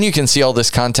 and then you can see all this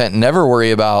content. Never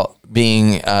worry about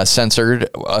being censored,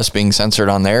 us being censored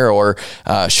on there, or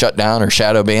shut down or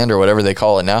shadow banned or whatever they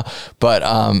call it now. But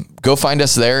go find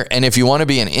us there. And if you want to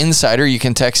be an insider, you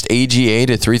can text AGA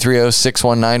to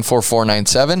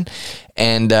 330-619-4497.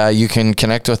 And you can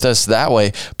connect with us that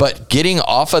way. But getting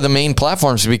off of the main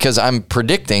platforms, because I'm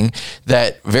predicting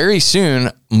that very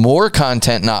soon, more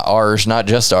content, not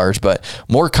just ours, but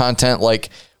more content like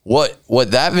what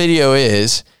that video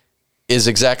is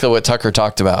exactly what Tucker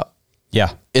talked about.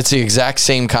 Yeah. It's the exact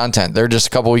same content. They're just a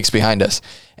couple weeks behind us.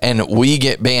 And we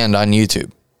get banned on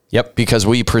YouTube. Yep. Because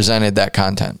we presented that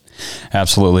content.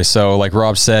 Absolutely. So like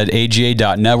Rob said,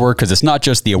 AGA.network, because it's not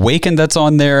just the Awakened that's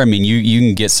on there. I mean, you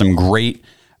can get some great,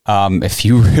 if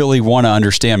you really want to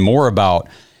understand more about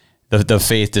the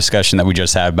faith discussion that we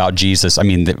just had about Jesus. I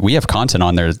mean, we have content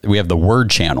on there. We have the Word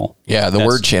channel. Yeah, the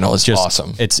Word channel is just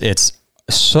awesome. It's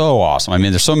so awesome. I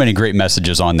mean, there's so many great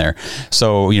messages on there.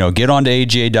 So, get onto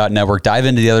AGA.network, dive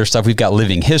into the other stuff. We've got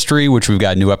Living History, which we've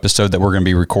got a new episode that we're going to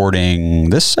be recording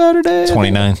this Saturday.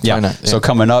 29. Yeah. 29, So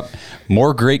coming up,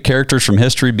 more great characters from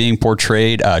history being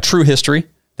portrayed, true history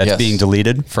that's being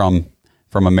deleted from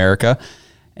America.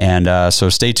 And so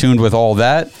stay tuned with all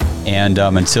that. And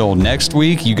until next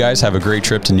week, you guys have a great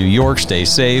trip to New York. Stay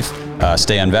safe,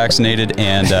 stay unvaccinated,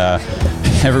 and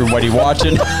everybody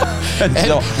watching.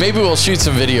 Maybe we'll shoot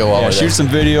some video while we're there. Shoot some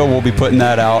video. We'll be putting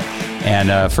that out.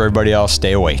 And for everybody else,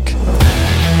 stay awake.